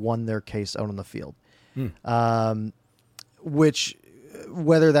basically won their case out on the field. Which,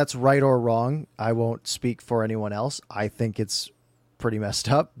 whether that's right or wrong, I won't speak for anyone else. I think it's pretty messed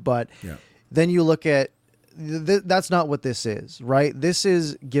up. But then you look at that's not what this is, right? This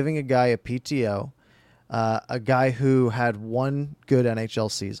is giving a guy a PTO, a guy who had one good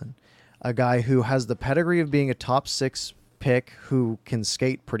NHL season, a guy who has the pedigree of being a top 6 pick who can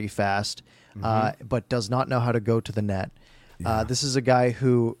skate pretty fast, but does not know how to go to the net. This is a guy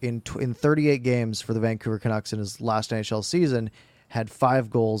who in 38 games for the Vancouver Canucks in his last NHL season had 5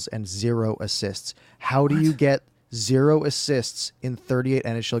 goals and 0 assists. How do you get 0 assists in 38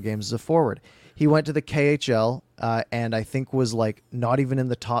 NHL games as a forward? He went to the KHL and I think was like not even in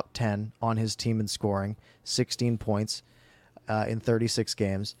the top 10 on his team in scoring, 16 points in 36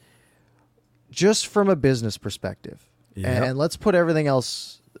 games. Just from a business perspective, and let's put everything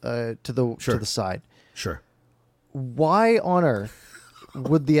else to the side. Sure. Why on earth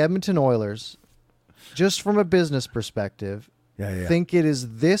would the Edmonton Oilers, just from a business perspective, think it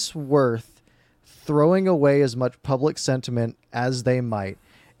is this worth throwing away as much public sentiment as they might,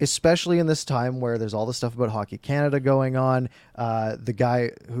 especially in this time where there's all the stuff about Hockey Canada going on? The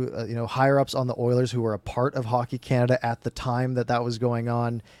guy who, higher ups on the Oilers who were a part of Hockey Canada at the time that was going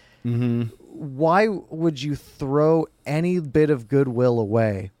on. Mm-hmm. Why would you throw any bit of goodwill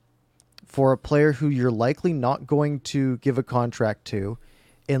away for a player who you're likely not going to give a contract to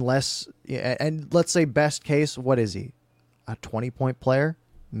unless, and let's say best case, what is he? A 20-point player?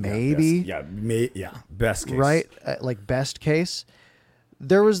 Maybe. Best case. Right? Like best case.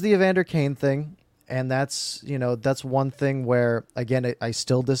 There was the Evander Kane thing, and that's one thing where, again, I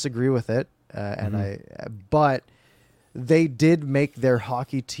still disagree with it, but they did make their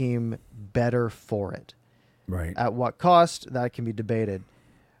hockey team better for it. Right. At what cost? That can be debated.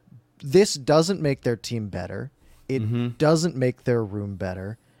 This doesn't make their team better. It doesn't make their room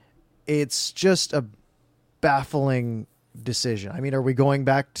better. It's just a baffling decision. I mean, are we going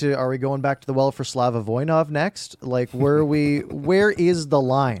back to the well for Slava Voinov next? Like, where is the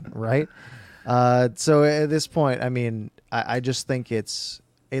line, right? So at this point, I mean, I just think it's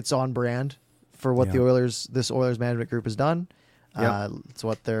on brand for what this Oilers management group has done. It's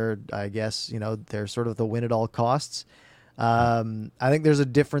what they're, I guess, they're sort of the win at all costs. I think there's a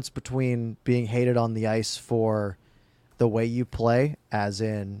difference between being hated on the ice for the way you play, as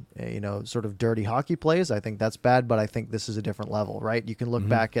in, sort of dirty hockey plays. I think that's bad, but I think this is a different level, right? You can look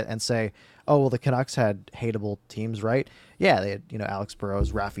back at and say, oh, well, the Canucks had hateable teams, right? Yeah, they had, Alex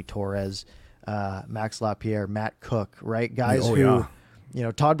Burrows, Raffi Torres, Max Lapierre, Matt Cook, right? Guys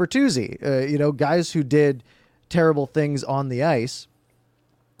Todd Bertuzzi, guys who did terrible things on the ice.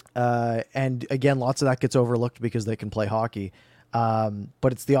 And again, lots of that gets overlooked because they can play hockey.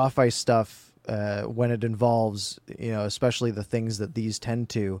 But it's the off-ice stuff when it involves, especially the things that these tend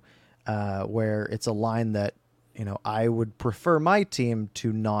to, where it's a line that, I would prefer my team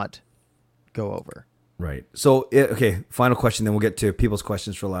to not go over. Right. So, okay, final question, then we'll get to people's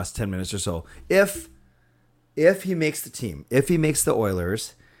questions for the last 10 minutes or so. If he makes the team, if he makes the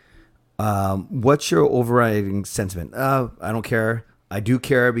Oilers, what's your overriding sentiment? I don't care. I do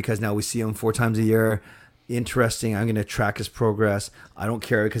care because now we see him 4 times a year. Interesting. I'm going to track his progress. I don't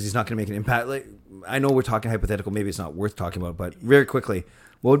care because he's not going to make an impact. Like, I know we're talking hypothetical. Maybe it's not worth talking about, but very quickly,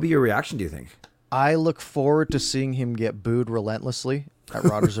 what would be your reaction, do you think? I look forward to seeing him get booed relentlessly at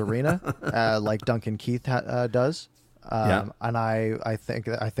Rogers Arena, like Duncan Keith does. And I think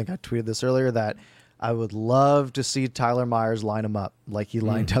I tweeted this earlier that I would love to see Tyler Myers line him up like he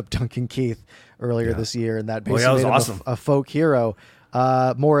lined up Duncan Keith earlier this year, and that basically made him a folk hero.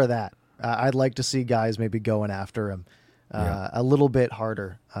 More of that. I'd like to see guys maybe going after him a little bit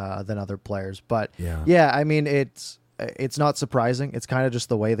harder than other players. But I mean, it's not surprising. It's kind of just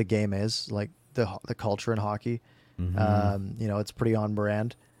the way the game is, like the culture in hockey. It's pretty on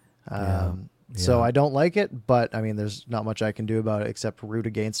brand. So I don't like it, but I mean, there's not much I can do about it except root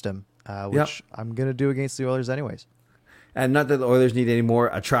against him, which I'm going to do against the Oilers anyways. And not that the Oilers need any more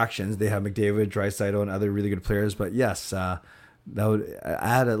attractions. They have McDavid, Draisaitl, and other really good players. But yes, that would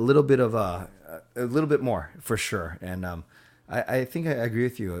add a little bit of a little bit more for sure. And I think I agree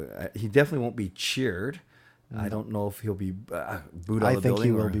with you. He definitely won't be cheered. I don't know if he'll be booed out of the building. I think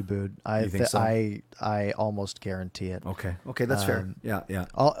he will be booed. You think so? I almost guarantee it. Okay, that's fair. Yeah.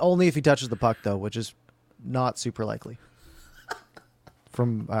 Only if he touches the puck, though, which is not super likely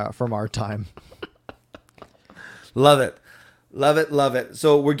from our time. Love it.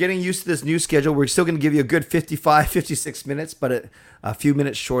 So we're getting used to this new schedule. We're still going to give you a good 55, 56 minutes, but a few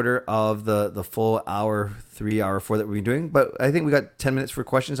minutes shorter of the full hour, 3 hour 4 that we've been doing. But I think we got 10 minutes for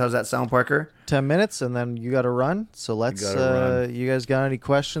questions. How does that sound, Parker? 10 minutes, and then you got to run. So let's, you guys got any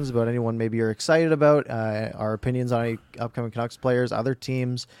questions about anyone maybe you're excited about, our opinions on any upcoming Canucks players, other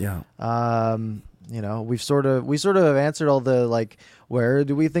teams? Yeah. We sort of have answered all the, like, where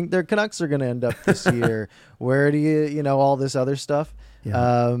do we think their Canucks are going to end up this year? Where do you all this other stuff?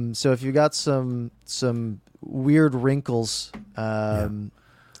 Yeah. So if you got some weird wrinkles, that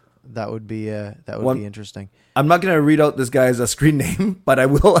would be be interesting. I'm not going to read out this guy's screen name, but I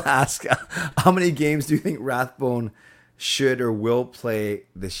will ask, how many games do you think Rathbone should or will play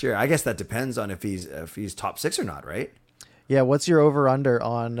this year. I guess that depends on if he's top 6 or not, right? Yeah, what's your over under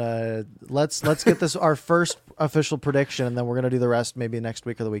on let's get this our first official prediction, and then we're gonna do the rest maybe next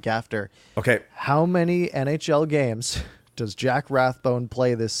week or the week after. Okay. How many NHL games does Jack Rathbone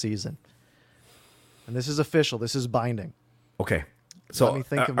play this season? And this is official, this is binding. Okay. So let me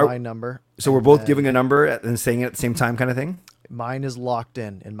think of my number. So we're both giving a number and saying it at the same time kind of thing? Mine is locked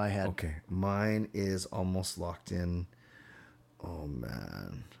in my head. Okay. Mine is almost locked in. Oh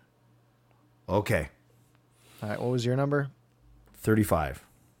man. Okay. All right, what was your number? 35.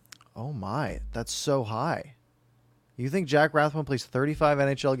 Oh my, that's so high. You think Jack Rathbone plays 35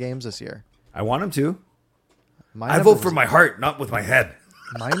 NHL games this year? I want him to. My I vote for my heart, not with my head.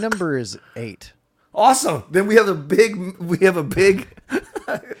 My number is 8. Awesome. Then we have a big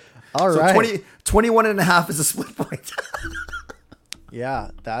All so right. 21 and a half is a split point.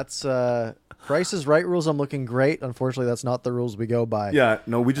 Yeah, that's Price is Right rules. I'm looking great. Unfortunately, that's not the rules we go by. Yeah,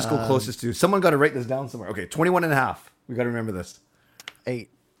 no, we just go closest to. Someone got to write this down somewhere. Okay, 21 and a half. We got to remember this.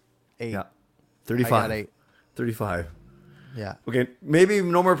 8. Yeah. 35. I got 8. 35. Yeah. Okay, maybe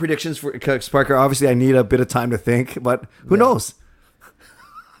no more predictions for Sparker. Obviously, I need a bit of time to think, but who knows?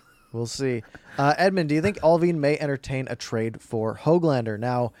 We'll see. Edmund, do you think Alvin may entertain a trade for Höglander?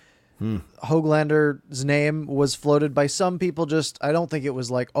 Now, Höglander's name was floated by some people. I don't think it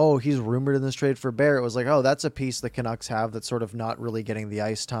was like, oh, he's rumored in this trade for Bear. It was like, oh, that's a piece the Canucks have that's sort of not really getting the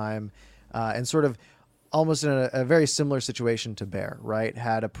ice time, and sort of almost in a very similar situation to Bear, right?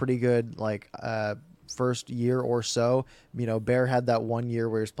 Had a pretty good first year or so. Bear had that 1 year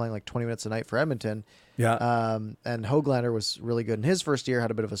where he was playing like 20 minutes a night for Edmonton. Yeah. And Höglander was really good in his first year,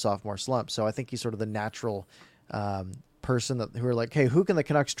 had a bit of a sophomore slump. So I think he's sort of the natural person who are like, hey, who can the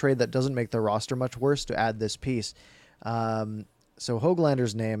Canucks trade that doesn't make their roster much worse to add this piece? So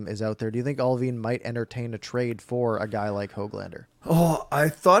Höglander's name is out there. Do you think Alvin might entertain a trade for a guy like Höglander? Oh, I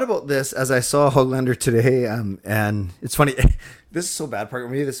thought about this as I saw Höglander today, and it's funny. This is so bad, Parker.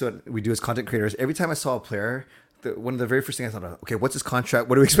 Maybe this is what we do as content creators. Every time I saw a player, one of the very first things I thought of, okay, what's his contract?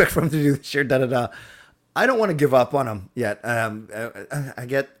 What do we expect from him to do this year? Da-da-da. I don't want to give up on him yet. I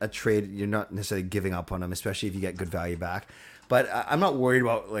get a trade. You're not necessarily giving up on him, especially if you get good value back. But I'm not worried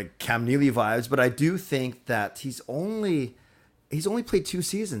about like Cam Neely vibes. But I do think that he's only played 2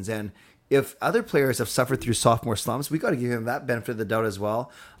 seasons, and if other players have suffered through sophomore slumps, we got to give him that benefit of the doubt as well.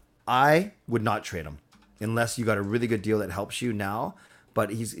 I would not trade him unless you got a really good deal that helps you now. But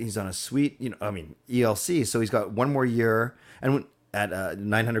he's on a sweet, ELC, so he's got 1 more year and at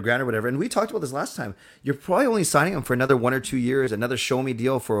 $900,000 or whatever. And we talked about this last time. You're probably only signing him for another 1 or 2 years, another show me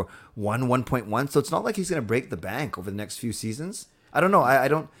deal for 1.1. So it's not like he's going to break the bank over the next few seasons. I don't know. I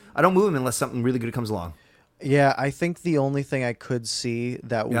don't move him unless something really good comes along. Yeah, I think the only thing I could see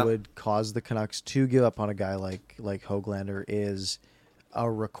that would cause the Canucks to give up on a guy like Höglander is a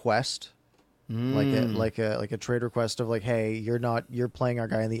request, like a trade request of like, hey, you're playing our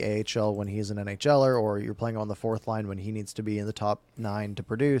guy in the AHL when he's an NHLer, or you're playing on the 4th line when he needs to be in the top 9 to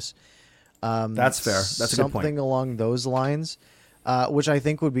produce. That's fair. That's a good point. Something along those lines, which I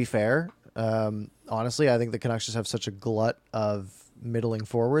think would be fair. Honestly, I think the Canucks just have such a glut of middling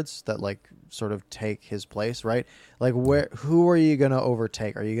forwards that like sort of take his place, right? Like who are you going to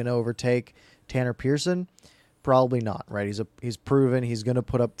overtake? Are you going to overtake Tanner Pearson? Probably not, right? He's proven he's going to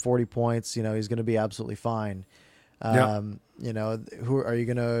put up 40 points, he's going to be absolutely fine. Who are you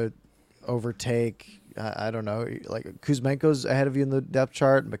going to overtake? I don't know. Like Kuzmenko's ahead of you in the depth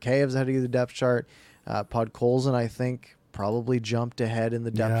chart, Mikheyev's ahead of you in the depth chart. Podkolzin, I think, probably jumped ahead in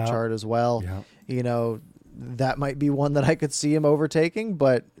the depth chart as well. Yeah. That might be one that I could see him overtaking,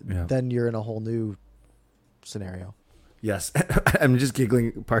 but then you're in a whole new scenario. Yes. I'm just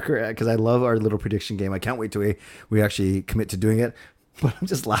giggling, Parker, because I love our little prediction game. I can't wait till we actually commit to doing it. But I'm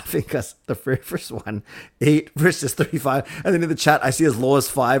just laughing because the very first one, 8 versus 35. And then in the chat, I see as low as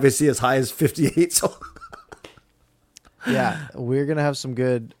 5. I see as high as 58. So yeah, we're going to have some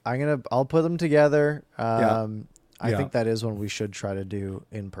good. I'll put them together. I think that is one we should try to do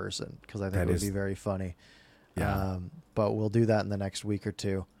in person because I think it would be very funny. Yeah. But we'll do that in the next week or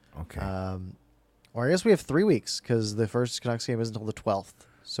 2. Okay. Or I guess we have 3 weeks because the first Canucks game isn't until the 12th.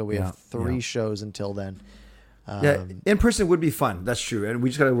 So we have 3 shows until then. In person would be fun. That's true. And we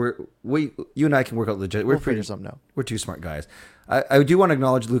just got to work. You and I can work out legit. We'll figure something out. We're 2 smart guys. I do want to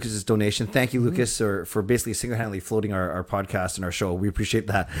acknowledge Lucas's donation. Thank you, Lucas, for basically single-handedly floating our podcast and our show. We appreciate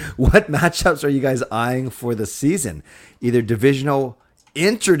that. What matchups are you guys eyeing for the season? Either divisional,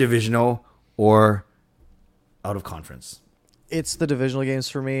 interdivisional, or out of conference? It's the divisional games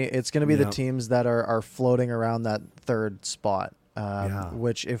for me. It's going to be the teams that are floating around that 3rd spot.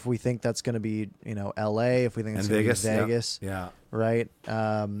 which if we think that's going to be, LA, if we think it's going to be Vegas, right?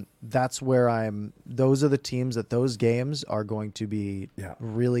 That's where those are the teams that those games are going to be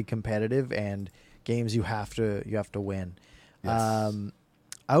really competitive and games you have to win. Yes.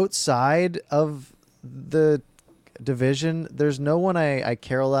 Outside of the division, there's no one I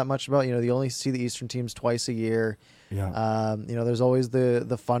care all that much about. You only see the Eastern teams twice a year. Yeah. There's always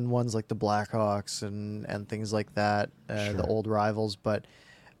the fun ones like the Blackhawks and things like that, the old rivals. But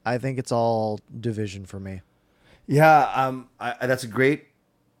I think it's all division for me. Yeah. That's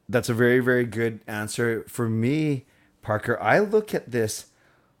a very, very good answer for me, Parker. I look at this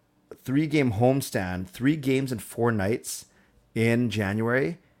 3-game homestand, 3 games and 4 nights in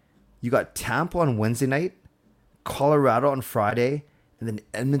January. You got Tampa on Wednesday night, Colorado on Friday, and then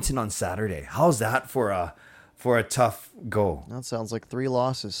Edmonton on Saturday. How's that for a tough go? That sounds like 3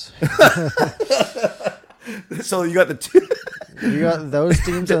 losses. So you got the 2. You got those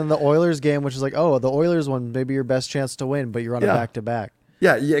teams and then the Oilers game, which is like, the Oilers one, maybe your best chance to win, but you're on a back-to-back.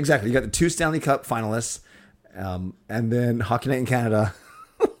 Yeah, exactly. You got the 2 Stanley Cup finalists, and then Hockey Night in Canada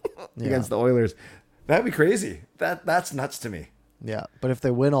against the Oilers. That'd be crazy. That's nuts to me. Yeah, but if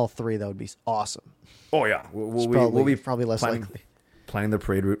they win all 3, that would be awesome. Oh yeah, we'll be probably less likely. Planning the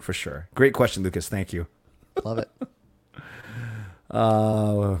parade route for sure. Great question, Lucas. Thank you. Love it.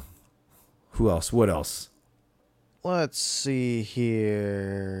 Who else? What else? Let's see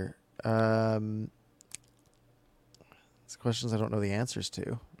here. These questions I don't know the answers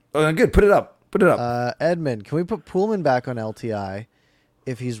to. Oh, good. Put it up. Edmund, can we put Poolman back on LTI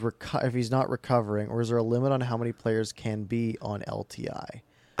if he's not recovering, or is there a limit on how many players can be on LTI?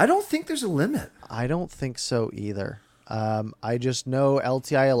 I don't think there's a limit. I don't think so either. I just know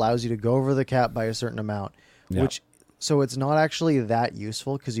LTI allows you to go over the cap by a certain amount, so it's not actually that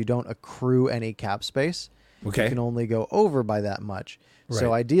useful because you don't accrue any cap space. Okay. You can only go over by that much. Right.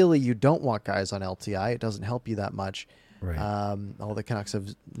 So ideally, you don't want guys on LTI. It doesn't help you that much. Right. All the Canucks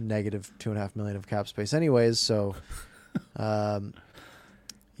have negative $2.5 million of cap space anyways. So, and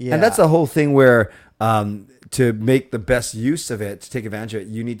that's the whole thing where to make the best use of it, to take advantage of it,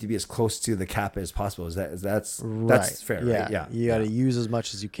 you need to be as close to the cap as possible. That's fair, right? Yeah. You got to use as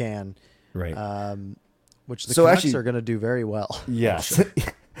much as you can. Right. Which the Canucks are going to do very well. Yes. Sure.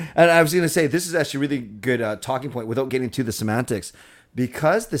 And I was going to say, this is actually a really good talking point without getting to the semantics.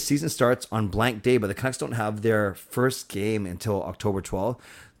 Because the season starts on blank day, but the Canucks don't have their first game until October 12th,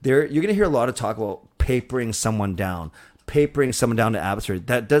 you're going to hear a lot of talk about papering someone down to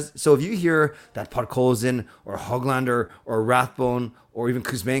Abbotsford. So if you hear that Podkolzin or Höglander or Rathbone or even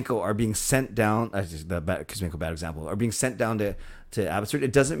Kuzmenko are being sent down, Kuzmenko, bad example, are being sent down to Abbotsford,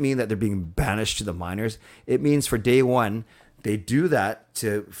 it doesn't mean that they're being banished to the minors. It means for day one, they do that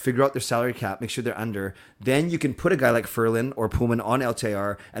to figure out their salary cap, make sure they're under. Then you can put a guy like Ferland or Pullman on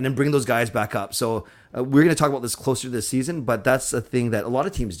LTIR and then bring those guys back up. So we're going to talk about this closer to the season, but that's a thing that a lot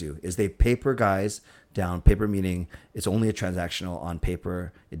of teams do, is they paper guys down. Paper meaning it's only a transactional on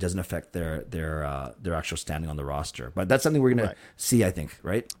paper. It doesn't affect their actual standing on the roster. But that's something we're going to see, I think,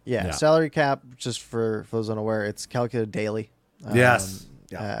 right? Yeah, salary cap, just for those unaware, it's calculated daily. Yes.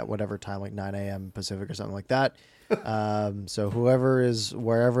 At whatever time, like 9 a.m. Pacific or something like that. So whoever is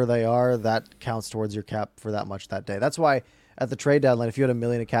wherever they are, that counts towards your cap for that much that day. That's why at the trade deadline, if you had $1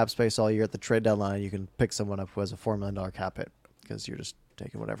 million of cap space all year at the trade deadline, you can pick someone up who has a $4 million cap hit because you're just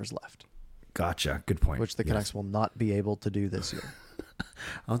taking whatever's left. Gotcha. Good point. Which the Canucks will not be able to do this year.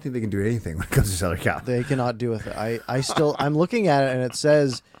 I don't think they can do anything when it comes to salary cap. They cannot do with it. I'm looking at it and it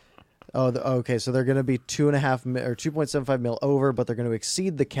says, okay, so they're going to be 2.5 or 2.75 mil over, but they're going to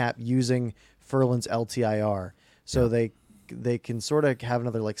exceed the cap using Ferland's LTIR. So they can sort of have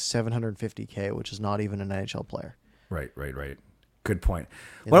another like $750K, which is not even an NHL player. Right. Good point.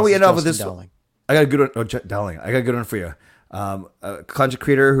 Why don't we end off with this? Dowling. I got a good one. Oh, Dowling. I got a good one for you. A content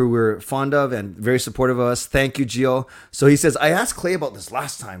creator who we're fond of and very supportive of us. Thank you, Gio. So he says, I asked Clay about this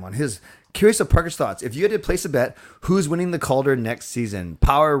last time on his curious of Parker's thoughts. If you had to place a bet, who's winning the Calder next season?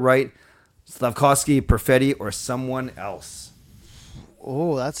 Power, Wright, Slavkovsky, Perfetti, or someone else?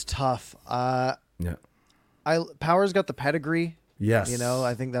 Oh, that's tough. Yeah. Power's got the pedigree. Yes.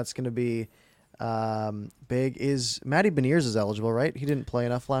 I think that's going to be big. Is Matty Beniers is eligible, right? He didn't play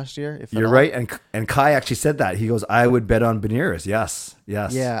enough last year. You're right. And Kai actually said that. He goes, I would bet on Beniers. Yes.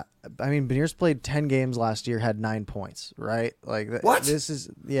 Yeah. I mean, Beniers played 10 games last year, had 9 points, right? Like what?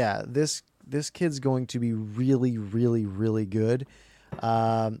 This kid's going to be really, really, really good.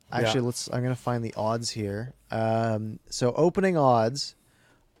 Actually, I'm going to find the odds here. So opening odds,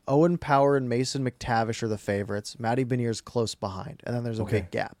 Owen Power and Mason McTavish are the favorites. Matty Beniers close behind, and then there's a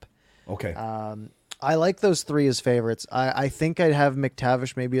big gap. Okay. I like those three as favorites. I think I'd have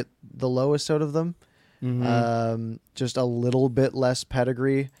McTavish maybe at the lowest out of them. Just a little bit less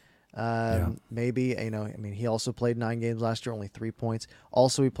pedigree. Maybe, I mean, he also played 9 games last year, only 3 points.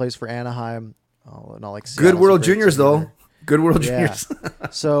 Also, he plays for Anaheim. Oh, not like Good World Juniors, though. Good World Juniors.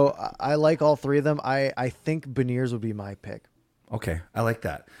 So I like all three of them. I think Beniers would be my pick. Okay, I like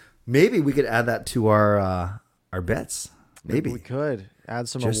that. Maybe we could add that to our bets. Maybe we could add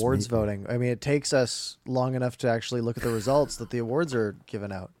some awards voting. I mean, it takes us long enough to actually look at the results that the awards are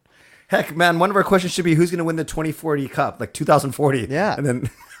given out. Heck, man, one of our questions should be who's going to win the 2040 Cup, like 2040. Yeah, and then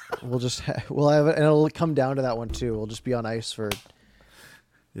we'll have it, and it'll come down to that one too. We'll just be on ice for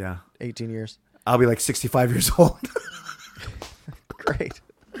 18 years. I'll be like 65 years old. Great.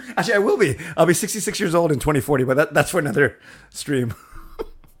 Actually, I will be. I'll be 66 years old in 2040, but that's for another stream.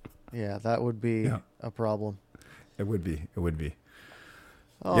 Yeah, that would be a problem. It would be. It would be.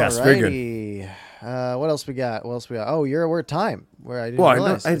 Alrighty. Yes, very good. What else we got? Oh, we're at time. Where I didn't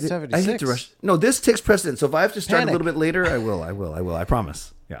realize. I hate to rush. No, this takes precedence. So if I have to start a little bit later, I will. I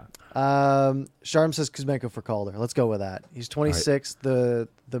promise. Yeah. Sharm says Kuzmenko for Calder. Let's go with that. He's 26. Right.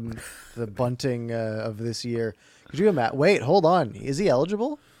 The bunting of this year. Could you imagine? Wait, hold on. Is he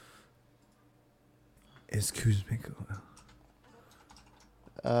eligible? Is Kuzmenko?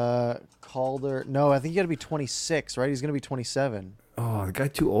 Calder. No, I think you got to be 26, right? He's going to be 27. Oh, the guy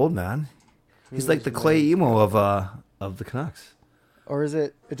too old, man. He's like the Clay Emo of the Canucks. Or is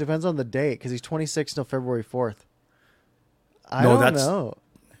it? It depends on the date because he's 26 till February 4th. I don't know.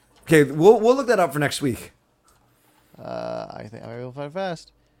 Okay, we'll look that up for next week. I think I will find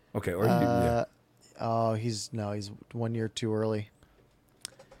fast. Okay. Or oh, he's 1 year too early.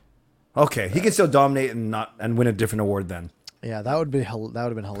 Okay, he can still dominate and win a different award then. Yeah, that would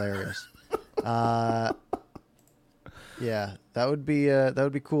have been hilarious. Yeah, that would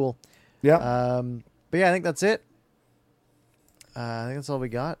be cool. Yeah. But yeah, I think that's it. I think that's all we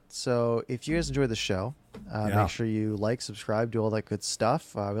got. So if you guys enjoyed the show, make sure you like, subscribe, do all that good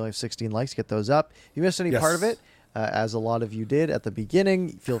stuff. We only have 16 likes. Get those up. If you missed any part of it, as a lot of you did at the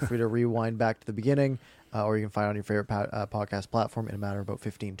beginning, feel free to rewind back to the beginning, or you can find it on your favorite podcast platform in a matter of about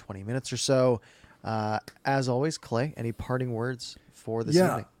 15, 20 minutes or so. As always, Clay, any parting words for this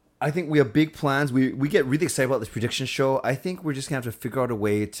evening? I think we have big plans. We get really excited about this prediction show. I think we're just going to have to figure out a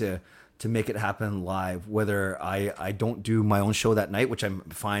way to make it happen live, whether I don't do my own show that night, which I'm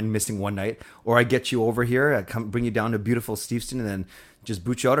fine missing one night, or I get you over here, I come bring you down to beautiful Steveston and then just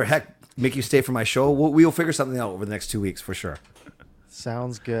boot you out, or heck, make you stay for my show. We'll figure something out over the next 2 weeks for sure.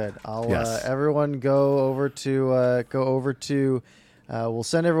 Sounds good. Everyone go over to we'll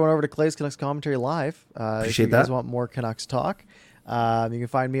send everyone over to Clay's Canucks Commentary Live. If you guys want more Canucks talk. You can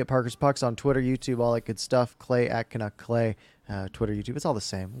find me at Parker's Pucks on Twitter, YouTube, all that good stuff. Clay at Canuck Clay, Twitter, YouTube. It's all the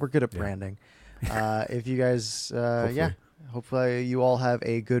same. We're good at branding. If you guys, hopefully you all have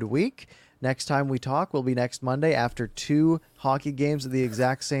a good week. Next time we talk will be next Monday after 2 hockey games at the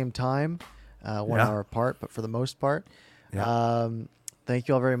exact same time, 1 hour apart, but for the most part. Thank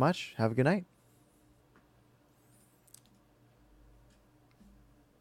you all very much. Have a good night.